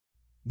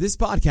This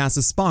podcast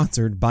is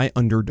sponsored by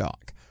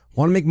Underdog.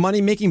 Want to make money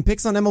making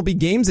picks on MLB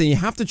games? And you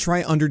have to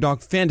try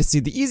Underdog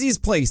Fantasy, the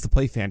easiest place to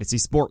play fantasy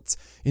sports.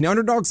 In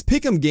Underdog's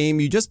Pick'em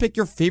game, you just pick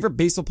your favorite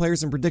baseball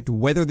players and predict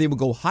whether they will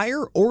go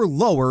higher or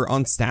lower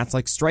on stats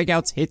like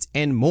strikeouts, hits,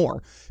 and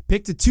more.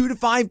 Pick the 2 to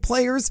 5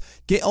 players,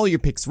 get all your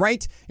picks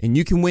right, and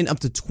you can win up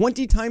to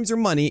 20 times your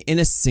money in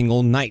a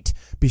single night.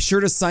 Be sure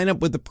to sign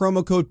up with the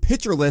promo code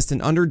PitcherList,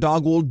 and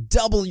Underdog will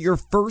double your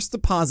first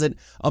deposit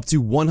up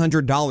to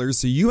 $100,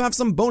 so you have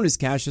some bonus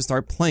cash to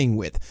start playing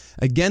with.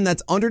 Again,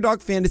 that's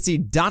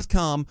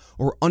UnderdogFantasy.com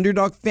or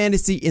Underdog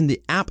Fantasy in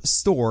the App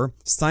Store.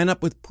 Sign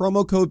up with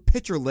promo code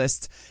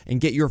PitcherList and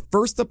get your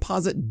first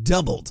deposit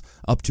doubled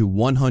up to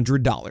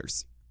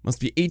 $100. Must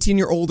be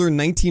 18 or older,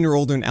 19 or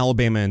older in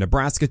Alabama and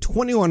Nebraska,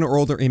 21 or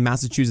older in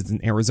Massachusetts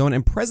and Arizona,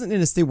 and present in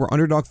a state where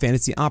Underdog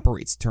Fantasy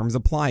operates. Terms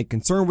apply.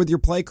 Concerned with your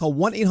play? Call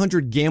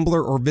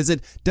 1-800-GAMBLER or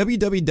visit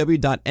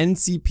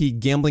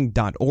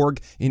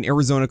www.ncpgambling.org. In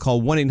Arizona,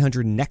 call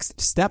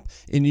 1-800-NEXT-STEP.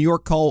 In New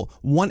York, call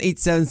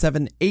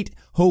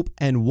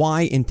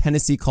 1-877-8-HOPE-NY. In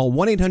Tennessee, call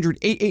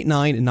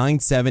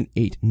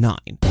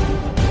 1-800-889-9789.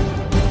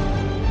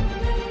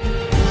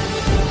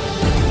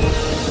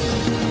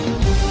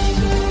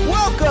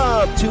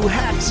 Welcome to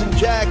Hacks and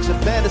Jacks, a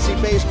fantasy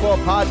baseball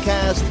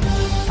podcast.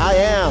 I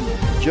am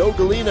Joe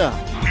Galena.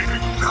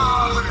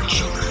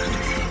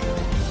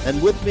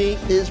 And with me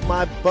is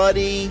my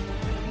buddy,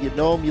 you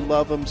know him, you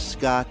love him,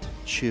 Scott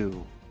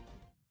Chu.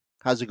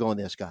 How's it going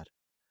there, Scott?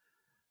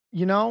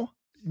 You know,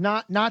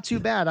 not too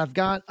bad. I've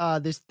got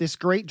this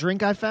great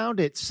drink I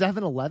found at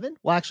 7-Eleven.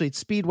 Well, actually, it's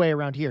Speedway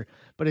around here,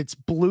 but it's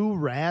blue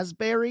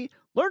raspberry.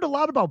 Learned a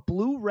lot about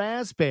blue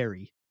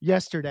raspberry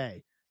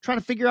yesterday. Trying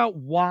to figure out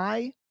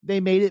why they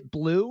made it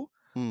blue.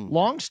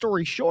 Long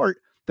story short,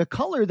 the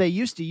color they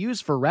used to use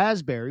for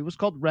raspberry was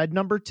called red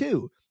number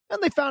 2.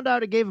 And they found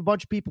out it gave a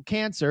bunch of people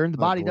cancer and the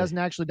body doesn't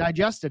actually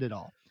digest it at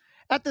all.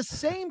 At the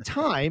same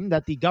time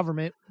that the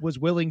government was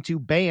willing to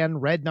ban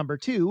red number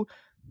 2,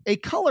 a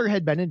color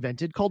had been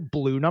invented called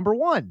blue number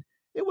 1.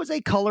 It was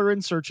a color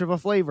in search of a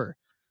flavor.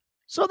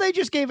 So they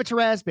just gave it to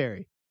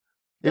raspberry.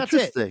 That's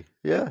Interesting.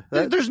 It. Yeah.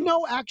 There's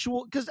no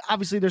actual, because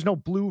obviously there's no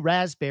blue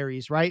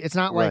raspberries, right? It's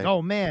not like,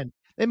 oh man,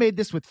 they made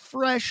this with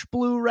fresh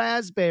blue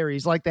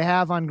raspberries like they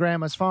have on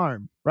grandma's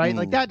farm, right?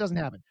 Like that doesn't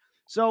happen.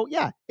 So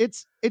yeah,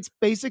 it's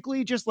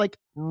basically just like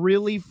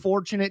really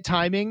fortunate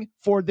timing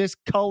for this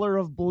color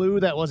of blue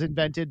that was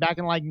invented back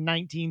in like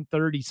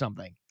 1930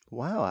 something.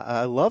 Wow.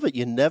 I love it.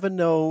 You never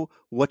know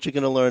what you're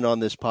going to learn on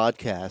this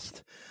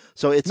podcast.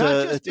 So it's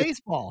not just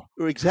baseball.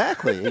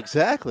 Exactly.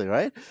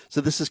 Right.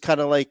 So this is kind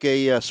of like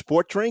a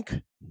sport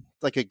drink,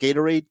 like a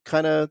Gatorade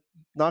kind of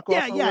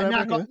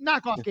knockoff.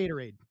 Knockoff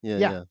Gatorade.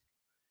 Yeah.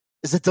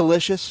 Is it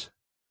delicious?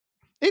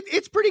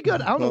 It's pretty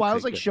good. I don't know why I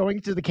was like showing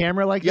it to the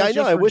camera like I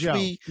know. I wish Joe.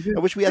 we had some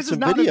video. This is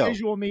not video. a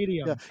visual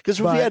medium. Yeah,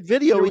 because if we had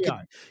video, we could,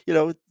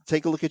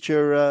 take a look at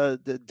your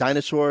the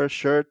dinosaur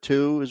shirt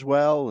too as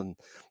well, and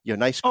your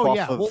nice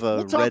coif of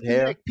red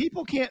hair. Like,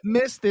 people can't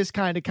miss this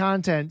kind of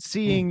content.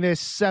 Seeing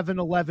this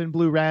 7-Eleven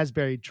blue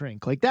raspberry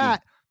drink like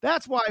that.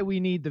 That's why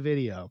we need the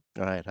video.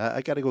 All right.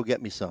 I got to go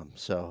get me some.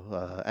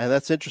 So, and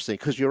that's interesting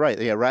because you're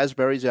right. Yeah,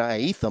 raspberries, I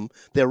eat them.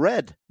 They're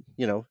red,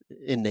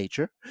 in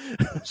nature.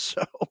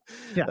 So,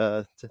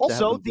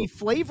 also, the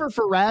flavor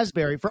for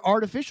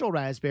artificial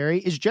raspberry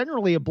is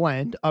generally a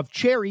blend of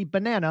cherry,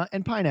 banana,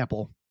 and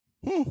pineapple.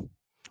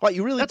 What,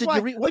 you really did?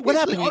 What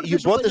happened? You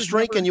bought this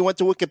drink and you went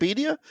to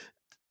Wikipedia?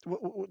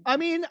 I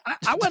mean,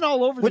 I went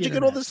all over Where'd you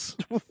get all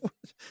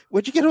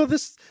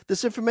this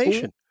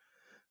information?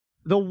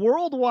 The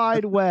World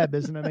Wide Web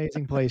is an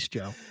amazing place,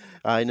 Joe.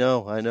 I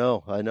know.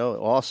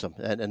 Awesome.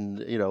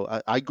 And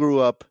I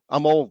grew up,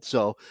 I'm old.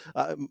 So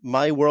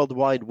my World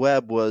Wide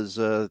Web was,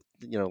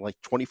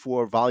 like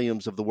 24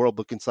 volumes of the World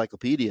Book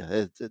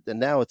Encyclopedia. And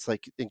now it's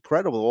like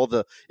incredible. All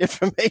the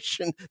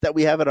information that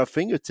we have at our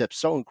fingertips.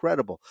 So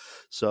incredible.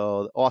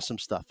 So awesome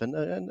stuff. And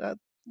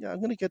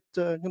I'm going to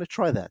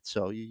try that.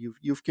 So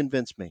you've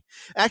convinced me.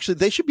 Actually,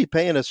 they should be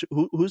paying us.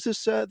 Who's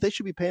this? They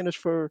should be paying us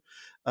for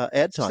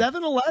ad time.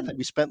 7-Eleven.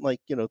 We spent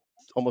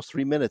almost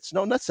 3 minutes.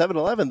 No, not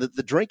 7-Eleven.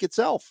 The drink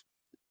itself.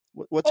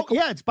 What's it called?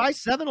 Yeah, it's by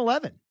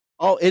 7-Eleven.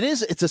 Oh, it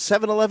is. It's a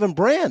 7-Eleven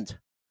brand.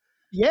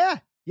 Yeah.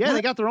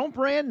 They got their own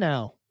brand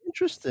now.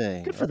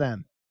 Interesting. Good for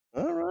them.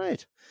 All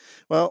right.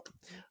 Well,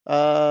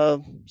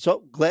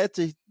 so glad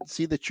to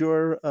see that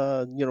you're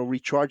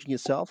recharging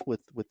yourself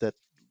with that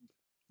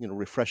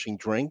refreshing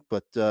drink,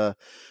 but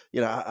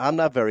I'm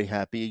not very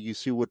happy. You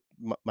see what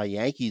my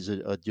Yankees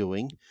are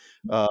doing,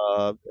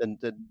 and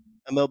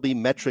MLB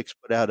Metrics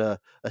put out a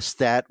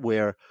stat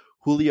where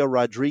Julio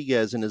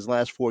Rodriguez in his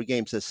last 4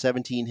 games has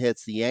 17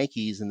 hits. The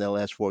Yankees in their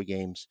last 4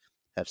 games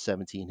have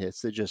 17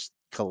 hits. They're just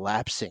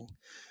collapsing,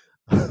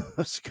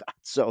 Scott.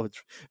 So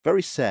it's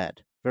very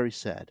sad. Very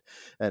sad.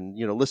 And,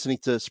 listening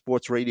to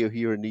sports radio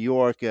here in New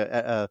York,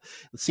 it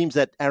seems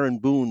that Aaron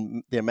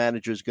Boone, their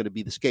manager, is going to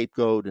be the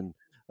scapegoat, and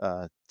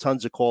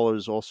tons of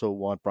callers also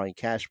want Brian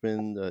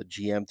Cashman,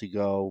 GM, to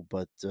go,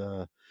 but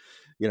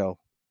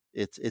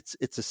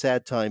it's a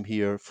sad time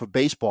here for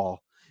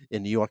baseball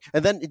in New York.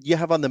 And then you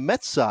have on the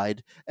Mets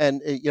side,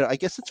 and I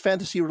guess it's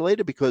fantasy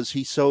related because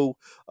he's so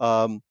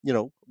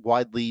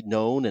widely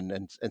known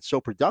and so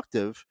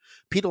productive.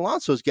 Pete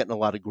Alonso is getting a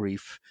lot of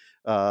grief,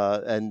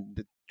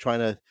 and trying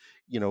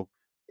to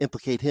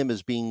implicate him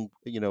as being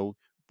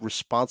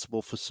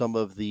responsible for some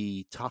of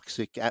the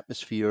toxic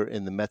atmosphere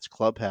in the Mets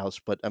clubhouse.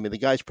 But I mean, the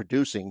guy's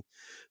producing,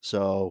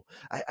 so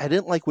I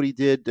didn't like what he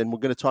did. And we're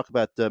going to talk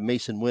about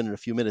Masyn Winn in a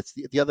few minutes.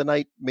 The other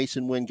night,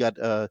 Masyn Winn got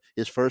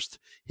his first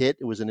hit.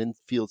 It was an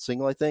infield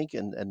single, I think,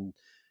 and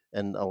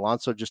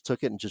Alonso just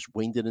took it and just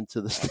winged it into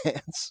the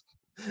stands.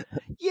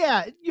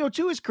 Yeah,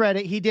 to his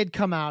credit, he did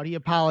come out. He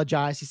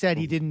apologized. He said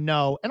he didn't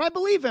know, and I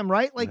believe him.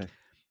 Right, like. Right.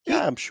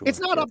 Yeah, I'm sure.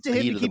 It's not up to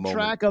him to keep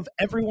track of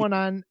everyone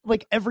on,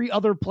 like, every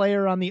other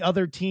player on the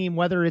other team,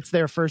 whether it's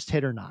their first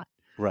hit or not.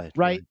 Right.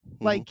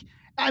 Mm-hmm. Like,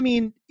 I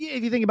mean,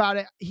 if you think about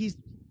it,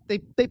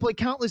 they play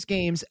countless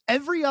games.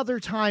 Every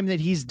other time that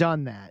he's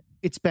done that,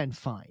 it's been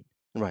fine.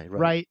 Right.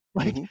 Like,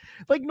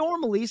 like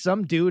normally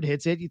some dude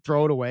hits it, you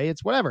throw it away,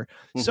 it's whatever.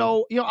 Mm-hmm.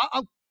 So,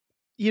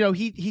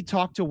 he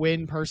talked to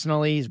Winn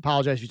personally. He's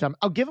apologized for time.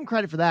 I'll give him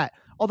credit for that.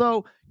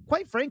 Although,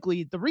 quite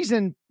frankly, the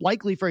reason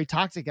likely for a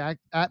toxic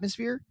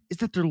atmosphere is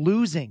that they're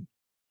losing.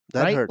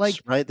 That right? hurts, like,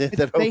 right?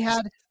 They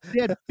had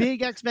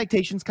big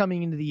expectations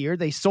coming into the year.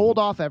 They sold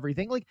off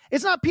everything. Like,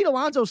 it's not Pete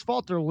Alonso's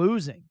fault they're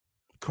losing.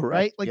 Correct.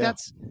 Right? Like,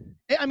 that's,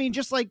 I mean,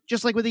 just like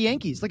with the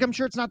Yankees. Like, I'm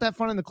sure it's not that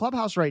fun in the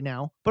clubhouse right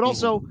now. But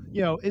also,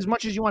 as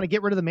much as you want to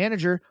get rid of the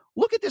manager,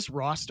 look at this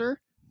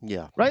roster.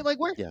 Yeah. Right? Like,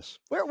 where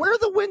are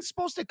the wins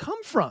supposed to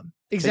come from?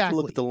 Exactly. Take a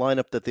look at the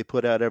lineup that they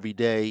put out every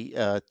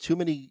day. Too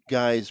many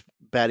guys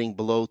batting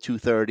below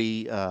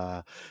 230.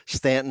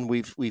 Stanton,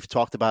 we've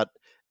talked about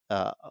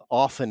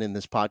often in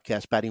this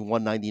podcast, batting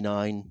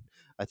 199.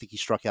 I think he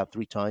struck out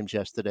 3 times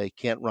yesterday.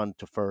 Can't run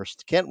to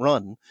first. Can't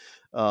run.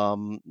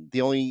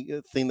 The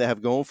only thing they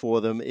have going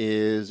for them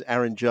is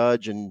Aaron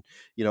Judge, and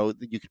you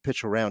could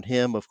pitch around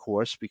him, of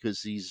course,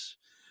 because he's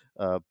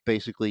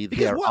basically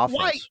their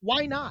offense.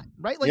 Why not?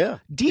 Right? Like,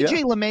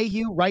 DJ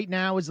LeMahieu right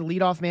now is the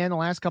leadoff man the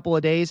last couple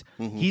of days.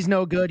 Mm-hmm. He's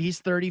no good. He's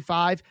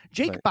 35.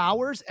 Jake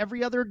Bauers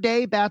every other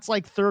day bats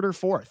like 3rd or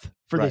 4th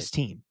for this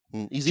team.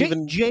 He's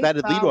Jake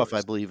batted leadoff,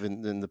 I believe,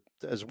 in the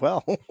as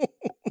well.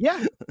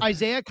 Yeah.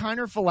 Isaiah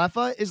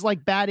Kiner-Falefa is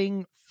like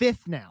batting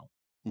 5th now.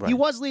 Right. He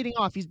was leading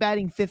off. He's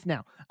batting 5th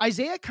now.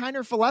 Isaiah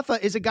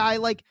Kiner-Falefa is a guy,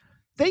 like,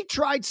 they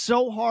tried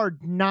so hard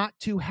not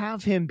to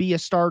have him be a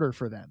starter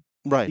for them.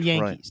 Right. The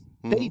Yankees.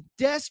 Right. Mm-hmm. They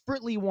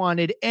desperately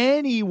wanted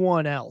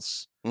anyone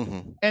else.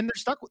 Mm-hmm. And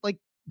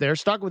they're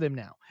stuck with him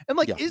now. And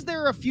is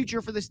there a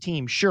future for this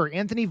team? Sure.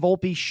 Anthony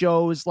Volpe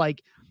shows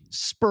like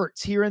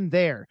spurts here and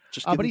there,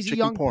 but he's a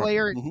young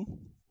player.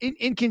 Mm-hmm.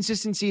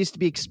 Inconsistency is to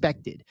be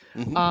expected.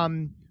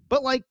 Mm-hmm.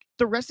 But like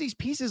the rest of these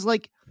pieces,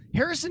 like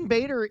Harrison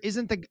Bader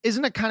isn't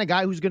a kind of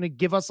guy who's going to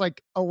give us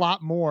like a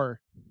lot more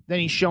than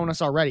he's shown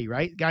us already,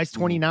 right? Guy's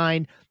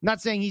 29. Not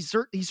saying he's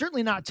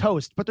certainly not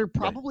toast, but there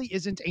probably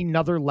isn't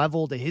another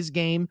level to his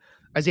game.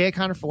 Isaiah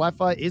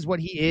Kiner-Falefa is what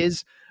he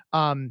is.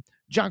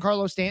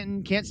 Giancarlo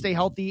Stanton can't stay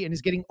healthy and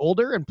is getting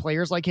older, and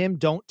players like him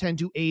don't tend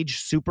to age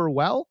super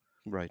well.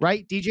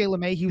 Right. DJ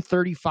LeMahieu,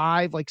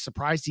 35, like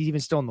surprised he's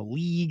even still in the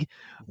league.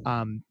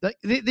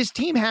 This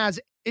team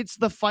it's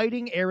the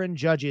fighting Aaron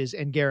Judges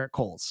and Garrett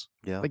Coles.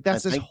 Yeah. Like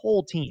that's this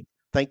whole team.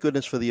 Thank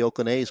goodness for the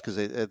Oakland A's, because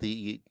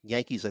the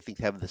Yankees, I think,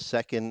 have the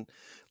second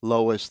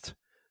lowest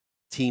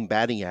team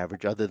batting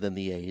average other than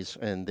the A's,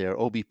 and their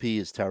OBP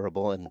is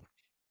terrible. And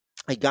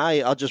a guy,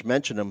 I'll just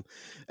mention him,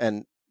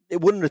 and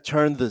it wouldn't have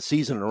turned the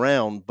season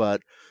around,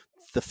 but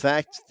the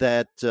fact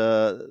that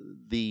the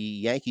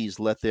Yankees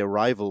let their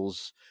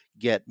rivals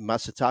get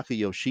Masataka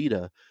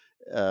Yoshida,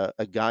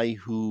 a guy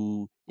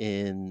who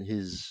in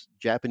his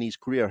Japanese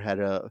career had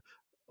a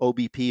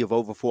OBP of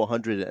over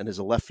 400 and is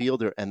a left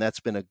fielder, and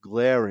that's been a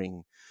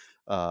glaring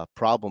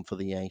problem for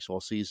the Yanks all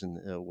season,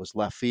 was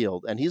left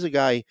field. And he's a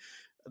guy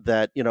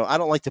that, I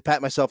don't like to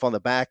pat myself on the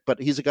back,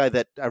 but he's a guy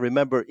that I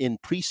remember in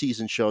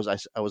preseason shows,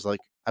 I was like,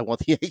 I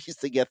want the Yankees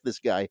to get this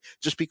guy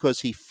just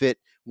because he fit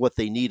what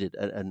they needed,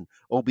 an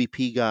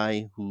OBP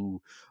guy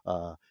who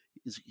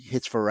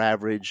hits for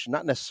average,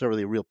 not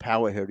necessarily a real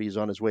power hitter. He's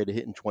on his way to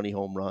hitting 20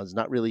 home runs,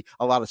 not really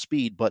a lot of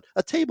speed, but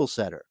a table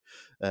setter.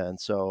 And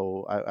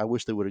so I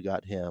wish they would have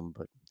got him,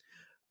 but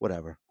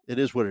whatever. It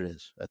is what it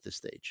is at this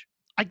stage.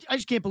 I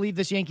just can't believe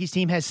this Yankees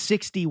team has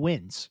 60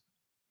 wins.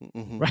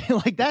 Mm-hmm. Right?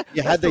 Like that.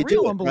 Yeah, that's the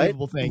real it,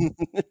 unbelievable right? thing.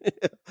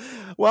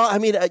 Well, I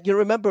mean, you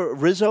remember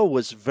Rizzo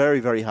was very,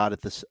 very hot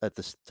at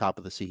the top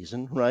of the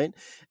season, right?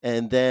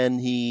 And then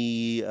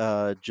he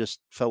just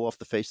fell off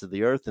the face of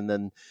the earth. And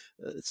then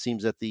it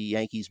seems that the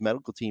Yankees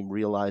medical team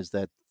realized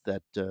that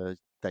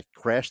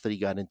crash that he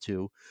got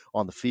into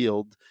on the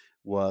field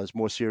was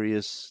more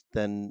serious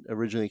than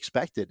originally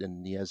expected,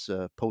 and he has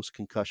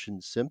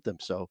post-concussion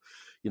symptoms. So,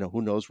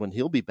 who knows when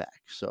he'll be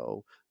back?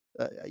 So.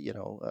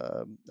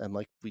 And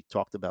like we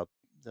talked about,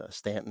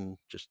 Stanton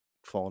just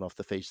falling off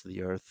the face of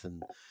the earth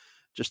and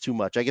just too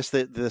much. I guess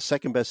the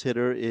second best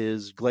hitter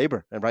is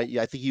Glaber, and I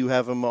think you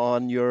have him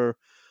on your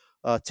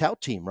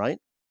tout team, right?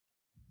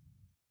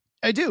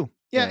 I do.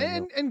 Yeah,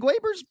 and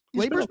Glaber's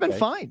been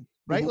fine,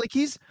 right? Mm-hmm. Like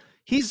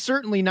he's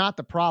certainly not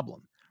the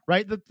problem,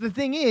 right? The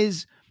thing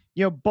is,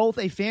 both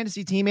a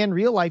fantasy team and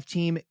real life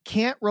team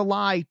can't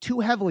rely too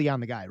heavily on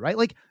the guy, right?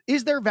 Like,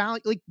 is there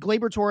value? Like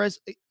Gleyber Torres,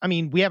 I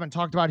mean, we haven't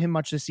talked about him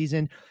much this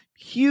season.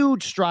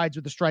 Huge strides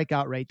with the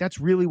strikeout rate. That's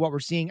really what we're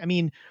seeing. I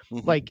mean,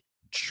 like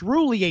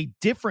truly a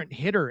different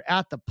hitter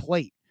at the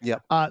plate. Yeah.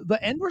 The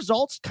end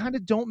results kind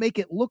of don't make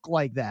it look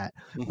like that,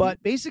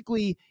 but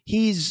basically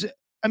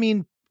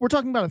we're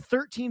talking about a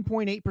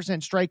 13.8%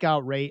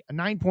 strikeout rate, a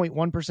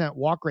 9.1%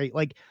 walk rate.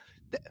 Like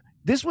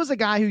this was a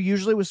guy who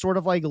usually was sort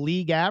of like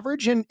league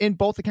average and in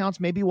both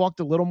accounts, maybe walked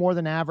a little more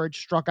than average,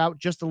 struck out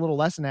just a little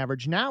less than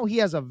average. Now he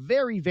has a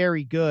very,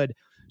 very good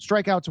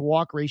strikeout to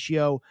walk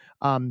ratio.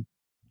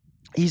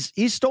 He's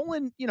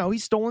stolen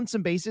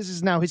some bases. This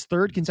is now his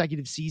third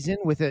consecutive season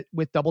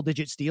with double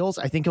digit steals.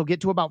 I think he'll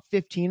get to about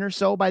 15 or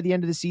so by the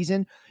end of the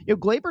season.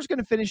 Glaber's going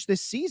to finish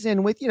this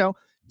season with,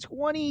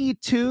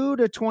 22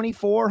 to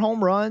 24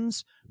 home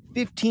runs,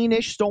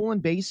 15-ish stolen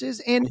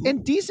bases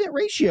and decent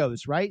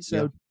ratios, right?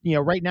 So,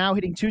 right now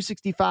hitting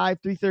 265,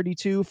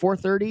 332,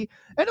 430,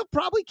 and he'll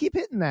probably keep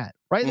hitting that,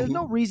 right? There's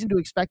no reason to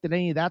expect that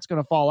any of that's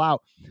going to fall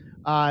out.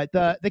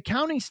 The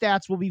counting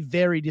stats will be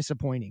very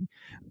disappointing,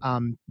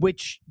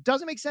 which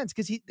doesn't make sense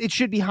because it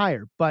should be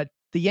higher, but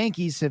the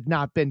Yankees have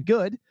not been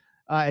good.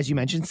 As you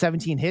mentioned,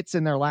 17 hits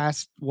in their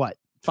last,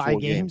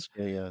 5 games?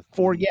 Yeah.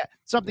 4,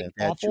 something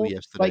awful.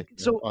 Yesterday,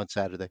 on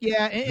Saturday.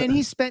 Yeah, and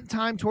he spent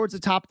time towards the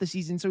top of the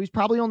season, so he's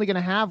probably only going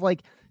to have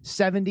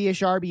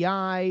 70-ish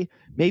RBI,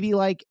 maybe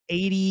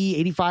 80,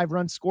 85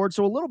 runs scored,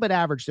 so a little bit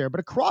average there. But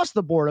across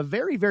the board, a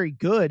very, very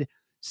good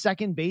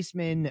second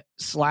baseman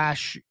 /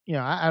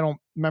 I don't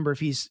remember if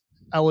he's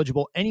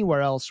eligible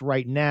anywhere else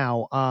right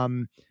now.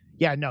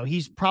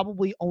 He's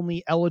probably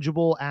only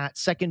eligible at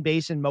second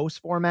base in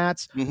most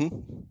formats.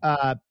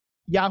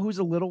 Yahoo's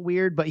a little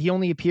weird, but he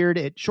only appeared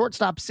at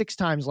shortstop 6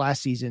 times last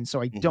season,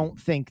 so I don't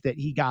think that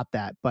he got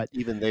that. But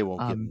even they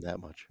won't give him that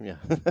much. Yeah.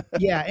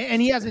 Yeah,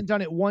 and he hasn't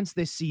done it once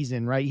this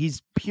season, right?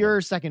 He's pure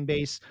second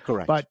base.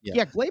 Correct. But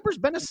Glaber's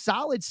been a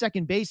solid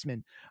second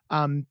baseman.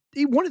 One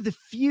of the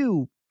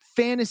few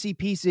fantasy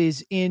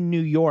pieces in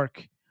New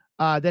York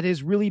that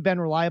has really been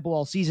reliable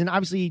all season.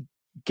 Obviously,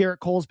 Garrett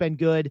Cole's been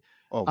good.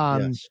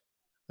 Yes.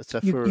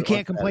 You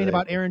can't complain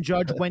about Aaron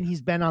Judge when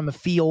he's been on the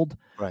field,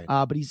 right?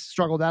 But he's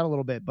struggled out a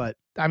little bit. But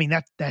I mean,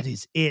 that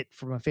is it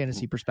from a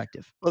fantasy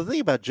perspective. Well, the thing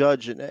about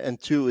Judge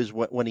and two is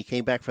when he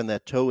came back from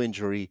that toe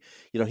injury,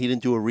 he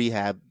didn't do a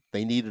rehab.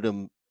 They needed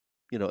him,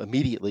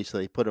 immediately, so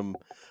they put him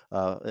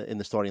in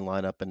the starting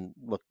lineup. And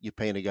look, you're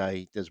paying a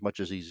guy as much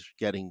as he's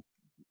getting.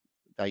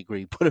 I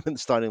agree. Put him in the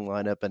starting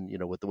lineup, and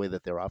with the way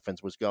that their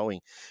offense was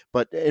going.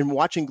 But in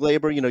watching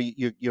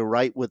Gleyber, you're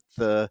right with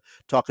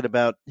talking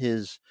about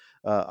his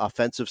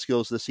offensive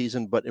skills this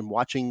season. But in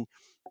watching,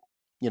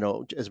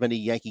 as many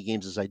Yankee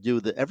games as I do,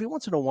 that every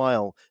once in a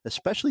while,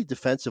 especially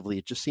defensively,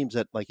 it just seems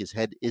that his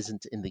head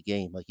isn't in the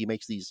game. Like he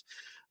makes these,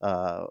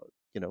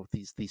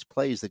 these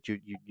plays that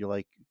you're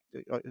like,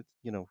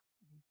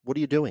 what are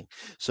you doing?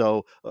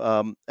 So,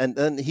 and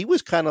then he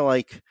was kind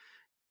of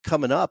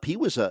coming up. He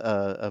was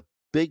a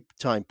big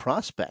time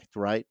prospect,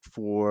 right,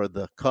 for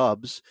the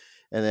Cubs,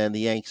 and then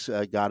the Yanks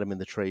got him in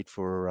the trade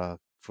for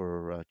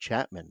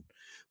Chapman.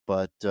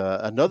 But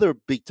another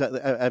big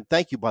time.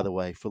 Thank you, by the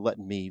way, for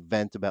letting me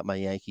vent about my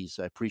Yankees.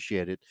 I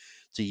appreciate it.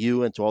 To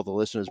you and to all the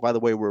listeners. By the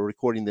way, we're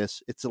recording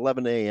this. It's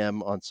 11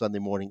 a.m. on Sunday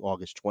morning,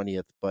 August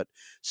 20th. But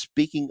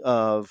speaking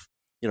of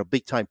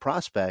big time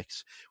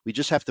prospects, we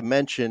just have to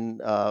mention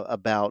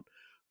about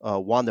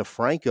Wander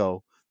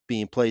Franco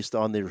being placed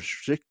on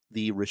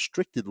the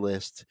restricted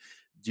list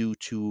due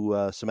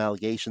to some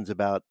allegations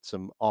about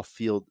some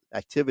off-field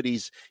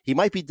activities. He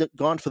might be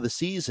gone for the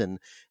season.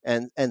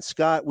 And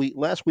Scott,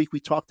 last week we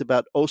talked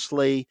about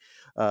Osley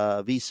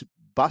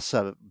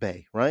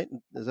Visbasabe, right?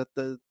 Is that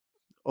the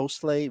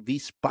Osley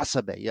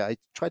Visbasabe? Yeah, I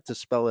tried to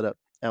spell it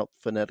out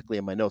phonetically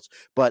in my notes.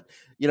 But,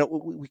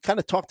 we kind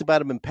of talked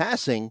about him in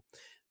passing,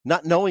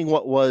 not knowing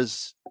what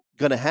was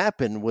going to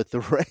happen with the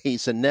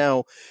Rays. And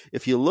now,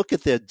 if you look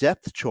at their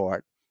depth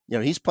chart,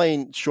 he's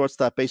playing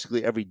shortstop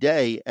basically every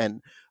day,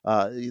 and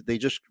they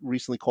just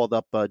recently called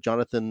up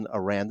Jonathan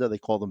Aranda. They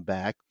called him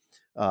back.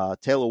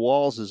 Taylor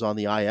Walls is on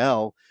the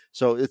IL,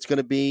 so it's going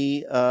to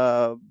be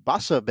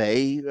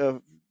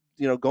Basabe,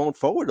 going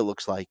forward. It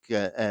looks like,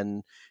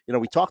 and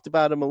we talked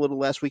about him a little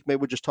last week. Maybe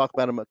we'll just talk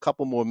about him a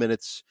couple more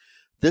minutes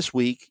this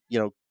week.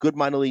 Good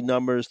minor league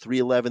numbers: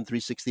 311,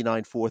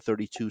 369,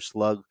 432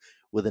 slug,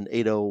 with an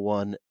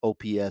 801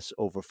 OPS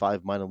over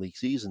 5 minor league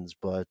seasons.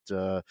 But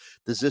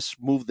does this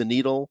move the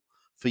needle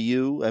for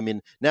you? I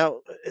mean,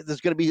 now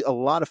there's going to be a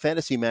lot of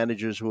fantasy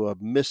managers who are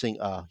missing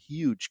a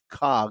huge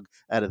cog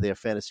out of their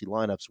fantasy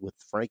lineups, with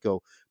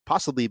Franco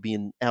possibly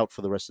being out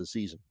for the rest of the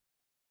season.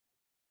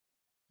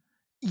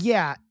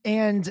 Yeah,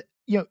 and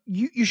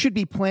you should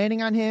be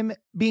planning on him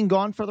being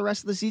gone for the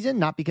rest of the season,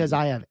 not because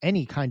I have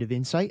any kind of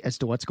insight as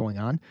to what's going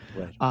on.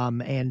 Right.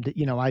 And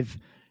I've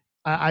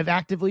I've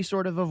actively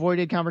sort of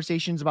avoided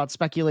conversations about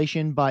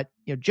speculation, but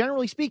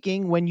generally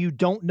speaking, when you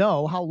don't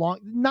know how long,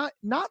 not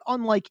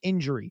unlike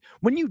injury,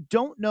 when you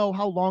don't know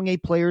how long a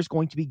player is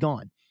going to be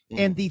gone,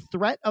 and the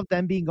threat of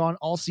them being gone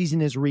all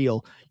season is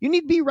real, you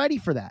need to be ready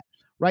for that.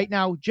 Right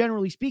now,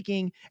 generally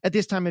speaking, at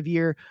this time of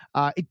year,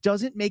 it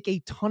doesn't make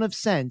a ton of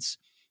sense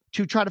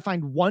to try to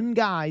find one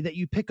guy that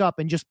you pick up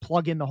and just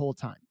plug in the whole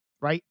time,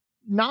 right?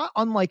 Not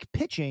unlike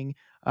pitching,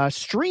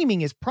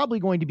 streaming is probably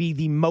going to be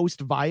the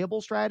most viable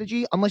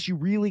strategy unless you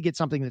really get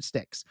something that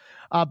sticks.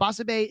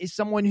 Basabe is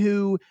someone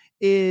who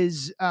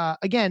is,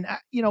 again,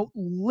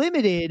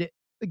 limited,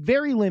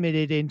 very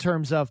limited in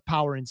terms of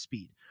power and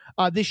speed.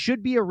 This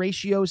should be a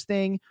ratios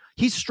thing.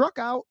 He's struck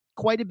out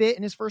quite a bit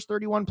in his first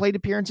 31 plate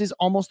appearances,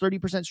 almost 30%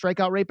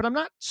 strikeout rate, but I'm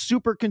not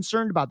super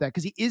concerned about that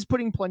because he is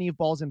putting plenty of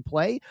balls in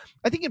play.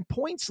 I think in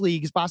points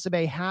leagues,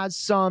 Basabe has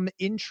some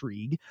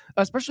intrigue,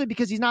 especially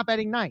because he's not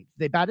batting ninth.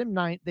 They batted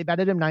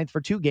him ninth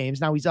for 2 games.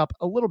 Now he's up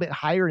a little bit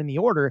higher in the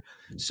order.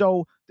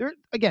 So there,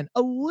 again,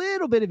 a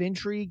little bit of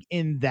intrigue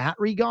in that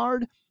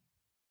regard.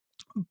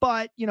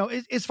 But,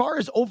 as far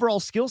as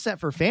overall skill set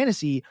for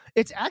fantasy,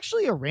 it's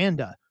actually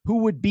Aranda who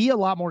would be a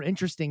lot more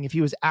interesting if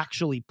he was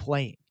actually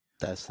playing.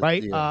 That's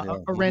right.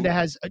 Aranda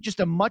has just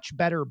a much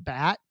better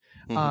bat.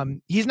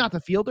 He's not the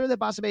fielder that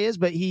Basabe is,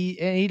 but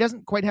he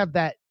doesn't quite have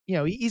that.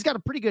 He's got a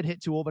pretty good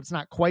hit tool, but it's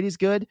not quite as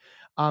good.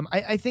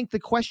 I think the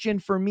question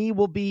for me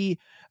will be,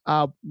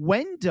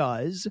 when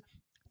does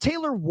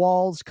Taylor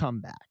Walls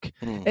come back?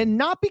 And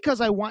not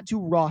because I want to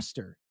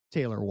roster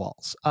Taylor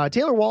Walls.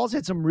 Taylor Walls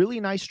had some really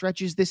nice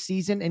stretches this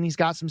season, and he's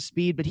got some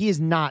speed, but he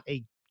is not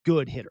a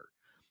good hitter,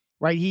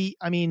 right?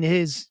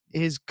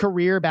 His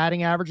career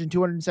batting average in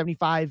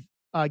 275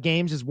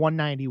 games is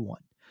 191.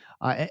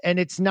 And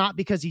it's not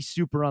because he's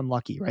super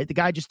unlucky, right? The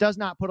guy just does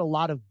not put a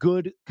lot of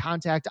good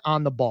contact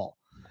on the ball.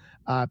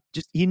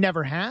 He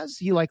never has.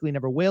 He likely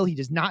never will. He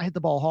does not hit the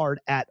ball hard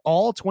at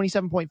all.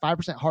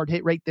 27.5% hard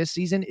hit rate this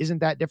season isn't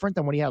that different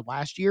than what he had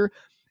last year.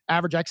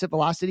 Average exit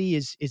velocity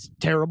is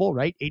terrible,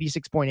 right?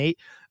 86.8.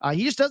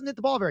 He just doesn't hit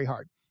the ball very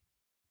hard.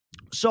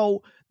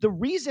 So the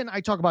reason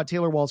I talk about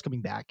Taylor Walls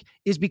coming back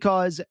is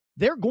because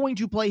they're going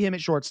to play him at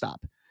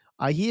shortstop.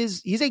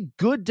 He's a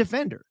good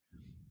defender.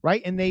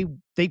 Right. And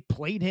they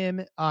played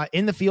him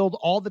in the field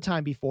all the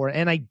time before.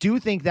 And I do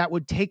think that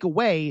would take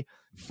away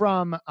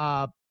from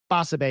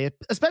Basabe,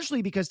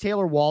 especially because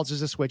Taylor Walls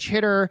is a switch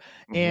hitter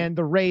and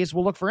the Rays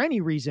will look for any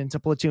reason to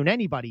platoon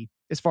anybody,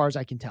 as far as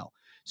I can tell.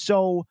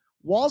 So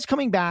Walls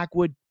coming back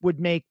would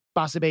make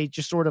Basabe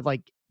just sort of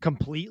like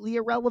completely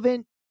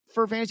irrelevant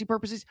for fantasy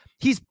purposes.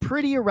 He's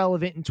pretty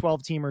irrelevant in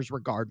 12 teamers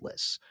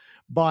regardless,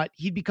 but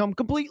he'd become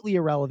completely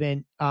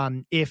irrelevant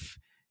if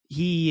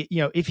he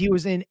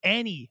was in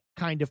any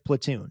kind of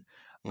platoon.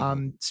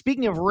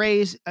 Speaking of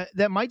Rays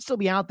that might still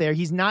be out there,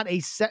 he's not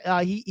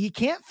he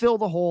can't fill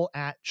the hole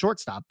at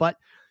shortstop, but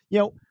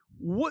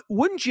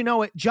wouldn't you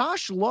know it,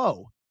 Josh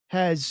Lowe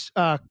has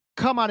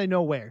come out of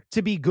nowhere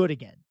to be good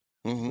again.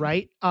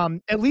 Right.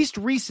 At least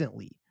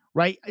recently.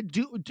 Right.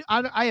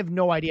 I have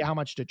no idea how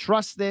much to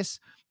trust this,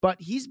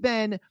 but he's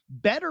been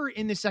better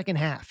in the second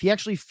half. He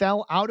actually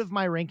fell out of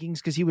my rankings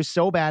because he was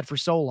so bad for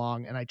so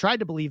long. And I tried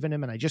to believe in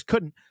him and I just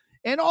couldn't.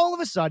 And all of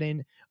a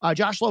sudden,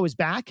 Josh Lowe is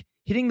back,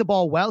 hitting the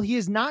ball well. He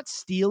is not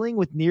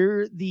stealing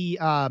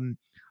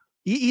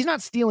he's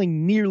not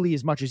stealing nearly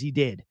as much as he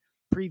did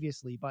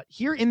previously. But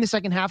here in the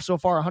second half so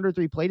far,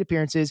 103 plate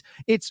appearances,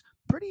 it's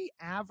pretty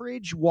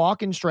average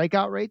walk and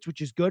strikeout rates,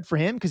 which is good for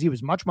him because he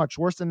was much, much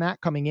worse than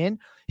that coming in.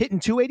 Hitting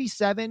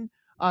 287,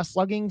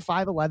 slugging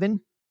 511.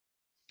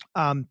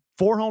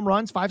 4 home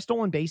runs, 5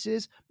 stolen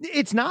bases.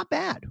 It's not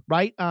bad,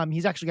 right?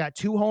 He's actually got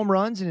 2 home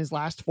runs in his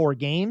last 4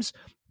 games,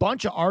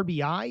 bunch of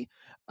RBI.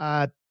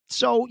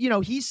 So,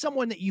 he's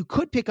someone that you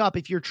could pick up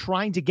if you're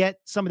trying to get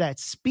some of that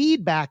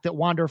speed back that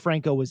Wander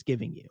Franco was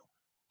giving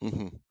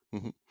you.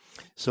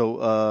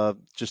 So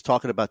just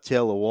talking about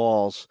Taylor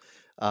Walls,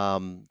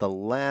 the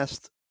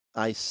last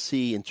I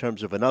see in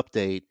terms of an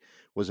update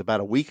was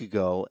about a week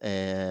ago,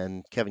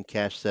 and Kevin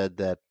Cash said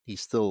that he's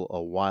still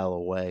a while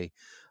away.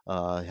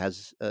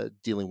 Has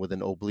dealing with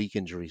an oblique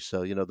injury.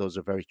 So, those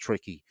are very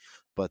tricky,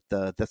 but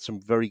that's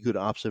some very good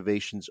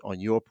observations on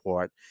your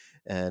part.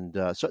 And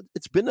so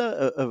it's been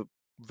a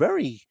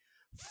very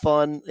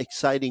fun,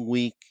 exciting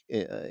week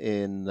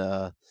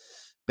in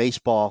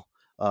baseball.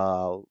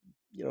 Got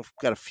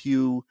a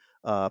few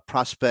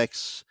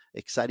prospects,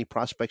 exciting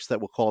prospects that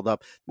were called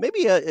up.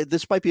 Maybe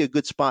this might be a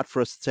good spot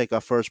for us to take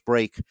our first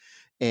break.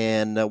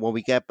 And when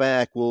we get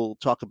back, we'll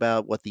talk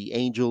about what the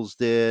Angels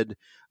did.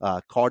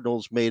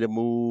 Cardinals made a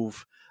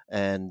move,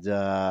 and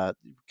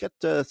get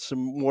some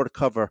more to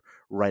cover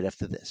right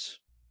after this.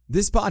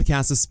 This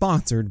podcast is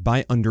sponsored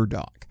by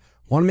Underdog.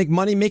 Want to make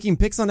money making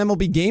picks on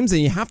MLB games?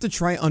 And you have to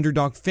try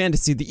Underdog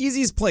Fantasy, the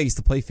easiest place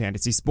to play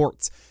fantasy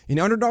sports. In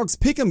Underdog's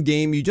Pick'em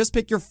game, you just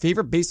pick your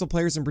favorite baseball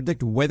players and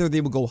predict whether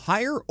they will go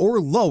higher or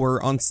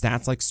lower on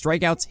stats like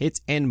strikeouts,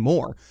 hits, and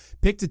more.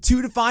 Pick to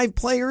 2 to 5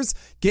 players,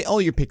 get all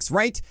your picks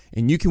right,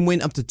 and you can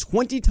win up to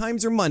 20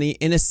 times your money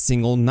in a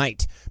single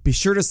night. Be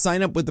sure to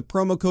sign up with the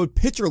promo code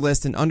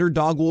PitcherList, and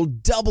Underdog will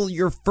double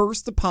your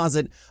first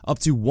deposit up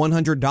to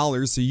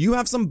 $100, so you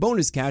have some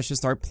bonus cash to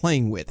start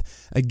playing with.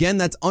 Again,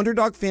 that's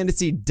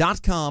UnderdogFantasy.com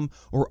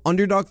or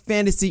Underdog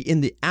Fantasy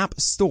in the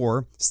App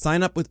Store.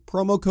 Sign up with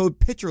promo code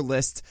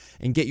PitcherList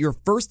and get your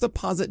first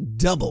deposit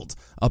doubled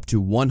up to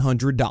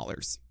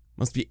 $100.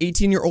 Must be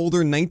 18 or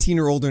older, 19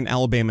 or older in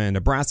Alabama and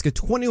Nebraska,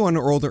 21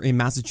 or older in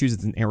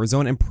Massachusetts and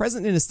Arizona, and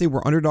present in a state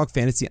where Underdog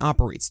Fantasy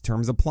operates.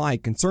 Terms apply.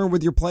 Concerned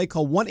with your play?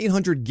 Call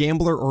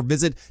 1-800-GAMBLER or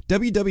visit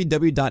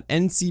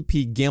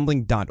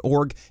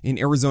www.ncpgambling.org. In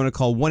Arizona,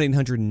 call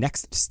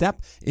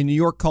 1-800-NEXT-STEP. In New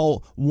York,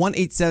 call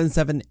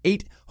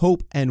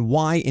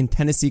 1-877-8-HOPE-NY. In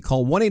Tennessee,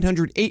 call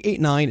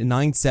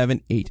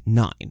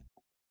 1-800-889-9789.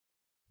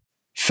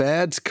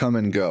 Fads come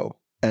and go,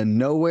 and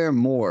nowhere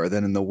more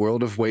than in the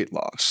world of weight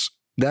loss.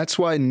 That's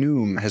why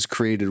Noom has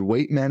created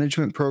weight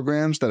management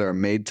programs that are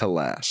made to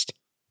last.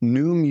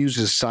 Noom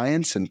uses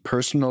science and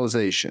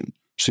personalization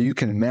so you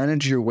can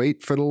manage your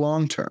weight for the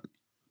long term.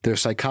 Their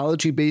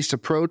psychology-based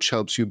approach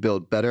helps you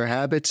build better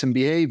habits and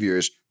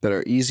behaviors that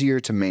are easier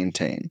to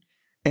maintain.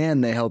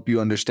 And they help you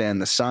understand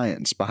the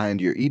science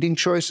behind your eating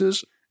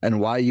choices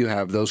and why you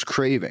have those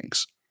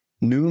cravings.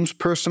 Noom's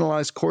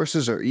personalized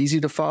courses are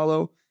easy to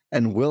follow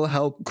and will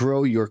help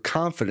grow your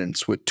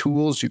confidence with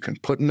tools you can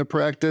put into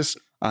practice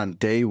on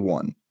day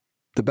one.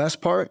 The best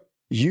part?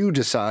 You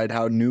decide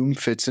how Noom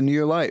fits into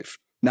your life,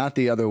 not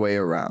the other way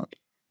around.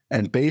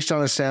 And based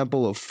on a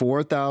sample of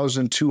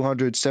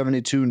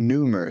 4,272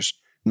 Noomers,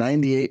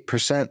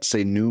 98%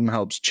 say Noom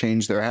helps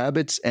change their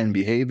habits and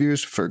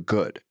behaviors for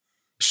good.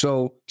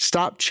 So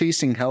stop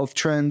chasing health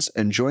trends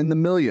and join the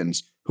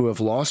millions who have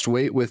lost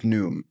weight with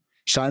Noom.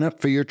 Sign up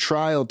for your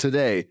trial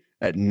today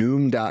at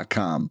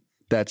Noom.com.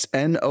 That's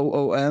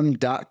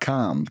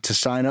Noom.com to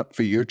sign up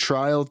for your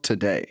trial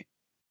today.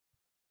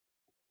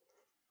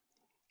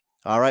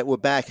 All right, we're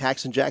back.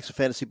 Hacks and Jacks, a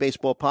fantasy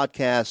baseball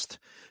podcast.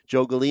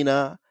 Joe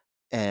Galena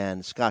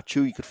and Scott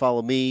Chu. You could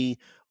follow me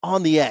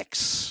on the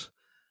X.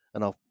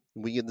 And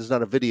there's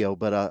not a video,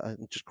 but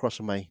I'm just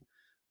crossing my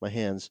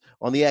hands.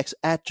 On the X,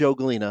 at Joe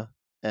Galena,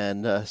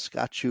 and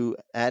Scott Chu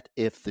at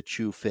If the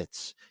Chu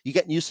Fits. You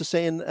getting used to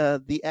saying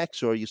the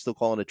X, or are you still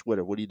calling it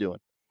Twitter? What are you doing?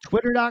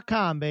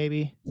 Twitter.com,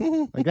 baby.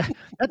 Like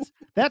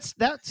that's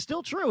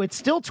still true. It's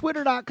still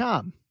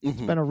Twitter.com. It's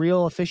been a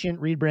real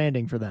efficient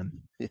rebranding for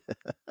them. Yeah.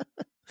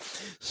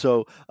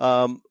 So,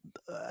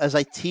 as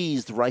I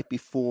teased right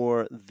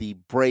before the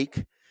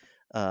break,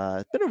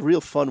 it's been a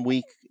real fun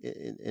week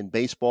in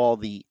baseball.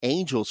 The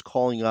Angels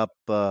calling up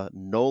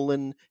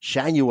Nolan,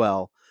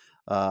 Schanuel.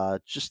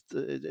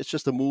 It's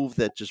just a move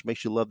that just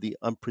makes you love the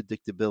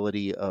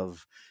unpredictability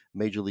of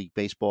Major League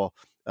Baseball.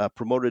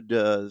 Promoted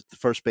the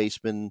first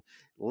baseman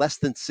less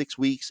than 6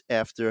 weeks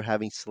after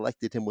having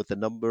selected him with the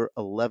number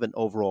 11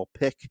 overall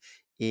pick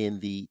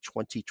in the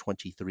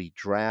 2023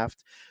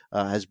 draft.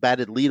 Has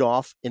batted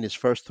leadoff in his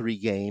first 3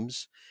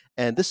 games.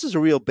 And this is a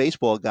real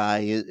baseball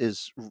guy.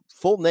 His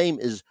full name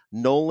is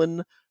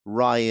Nolan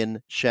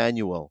Ryan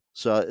Schanuel.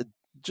 So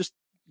just,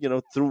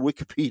 through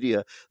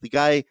Wikipedia, the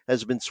guy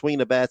has been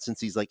swinging a bat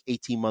since he's like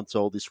 18 months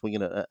old. He's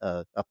swinging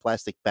a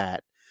plastic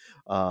bat.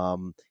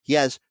 He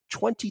has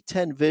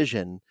 20/10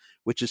 vision,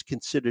 which is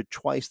considered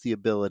twice the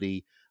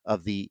ability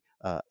of the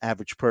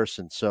average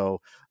person. So,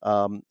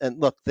 and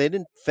look, they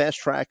didn't fast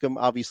track him,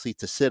 obviously,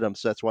 to sit him.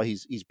 So that's why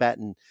he's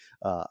batting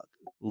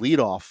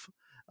leadoff,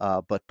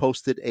 but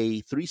posted a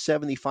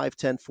 370,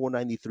 510,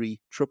 493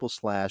 triple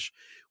slash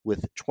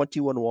with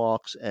 21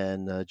 walks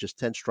and just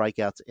 10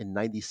 strikeouts in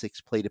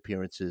 96 plate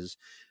appearances.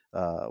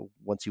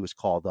 Once he was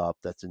called up,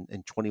 that's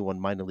in 21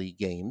 minor league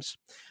games.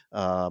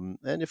 And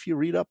if you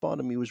read up on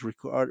him, he was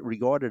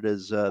regarded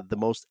as the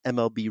most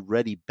MLB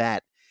ready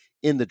bat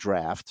in the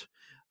draft.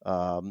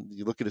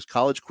 You look at his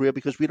college career,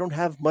 because we don't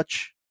have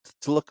much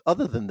to look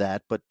other than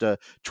that, but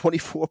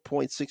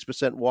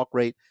 24.6% walk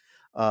rate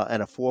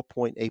and a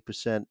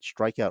 4.8%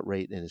 strikeout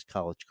rate in his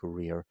college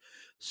career.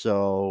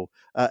 So,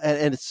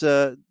 and it's,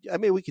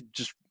 we could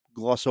just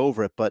gloss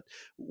over it, but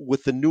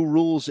with the new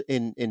rules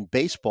in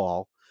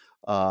baseball,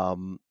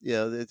 the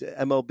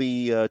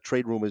MLB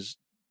trade rumors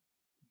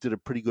did a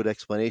pretty good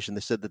explanation.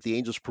 They said that the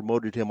Angels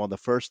promoted him on the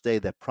first day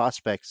that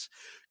prospects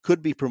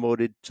could be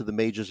promoted to the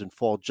majors and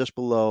fall just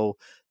below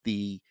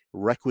the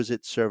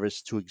requisite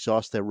service to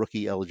exhaust their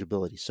rookie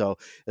eligibility. So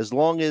as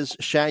long as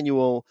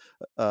Schanuel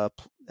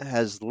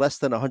has less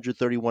than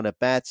 131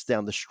 at-bats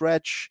down the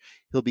stretch,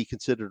 he'll be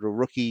considered a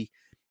rookie,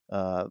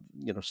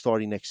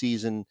 starting next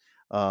season.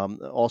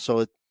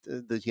 Also,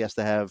 that he has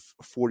to have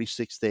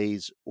 46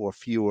 days or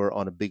fewer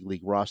on a big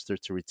league roster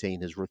to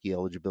retain his rookie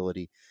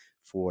eligibility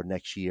for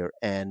next year.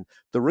 And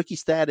the rookie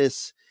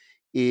status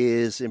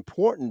is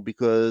important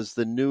because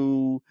the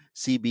new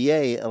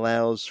CBA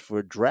allows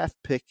for draft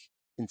pick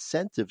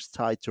incentives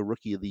tied to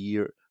Rookie of the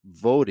Year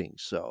voting.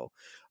 So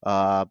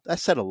I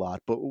said a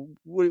lot, but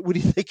what do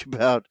you think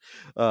about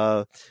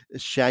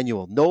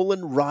Schanuel?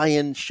 Nolan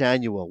Ryan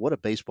Schanuel. What a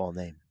baseball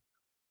name.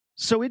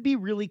 So it'd be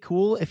really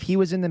cool if he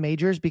was in the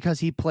majors because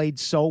he played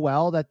so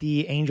well that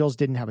the Angels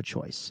didn't have a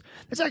choice.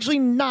 That's actually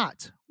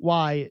not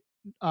why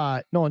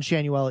Nolan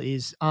Schanuel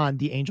is on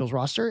the Angels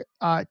roster.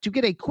 To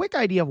get a quick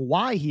idea of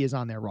why he is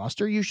on their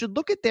roster, you should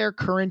look at their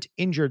current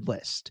injured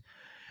list.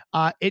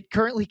 It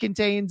currently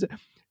contains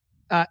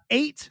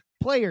 8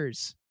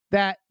 players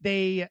that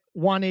they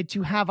wanted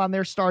to have on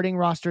their starting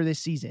roster this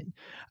season.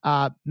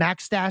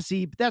 Max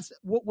Stassi, but that's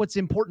what's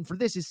important for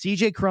this is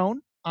CJ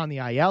Cron on the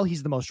IL.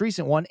 He's the most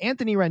recent one.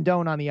 Anthony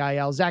Rendon on the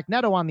IL. Zach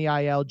Neto on the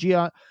IL.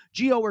 Gio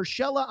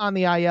Urshela on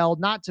the IL,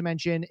 not to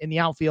mention in the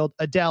outfield,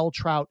 Adele,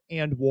 Trout,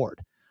 and Ward.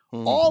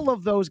 All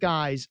of those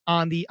guys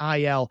on the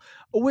IL,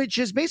 which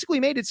has basically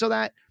made it so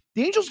that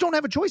the Angels don't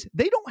have a choice.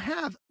 They don't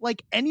have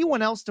like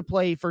anyone else to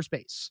play first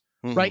base,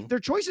 right? Their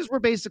choices were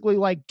basically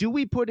like, do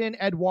we put in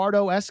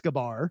Eduardo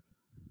Escobar,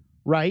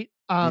 right?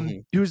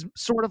 Who's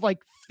sort of like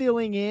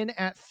filling in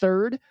at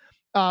third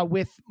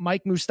with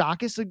Mike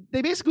Moustakas. So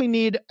they basically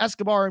need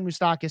Escobar and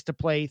Moustakas to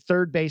play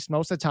third base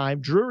most of the time.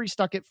 Drury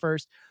stuck at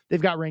first.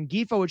 They've got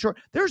Rengifo at short.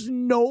 There's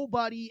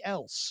nobody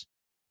else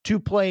to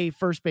play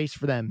first base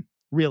for them,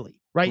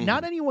 really, right?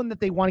 Not anyone that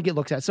they want to get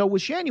looks at. So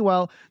with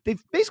Schanuel,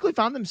 they've basically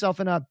found themselves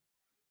in a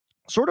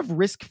sort of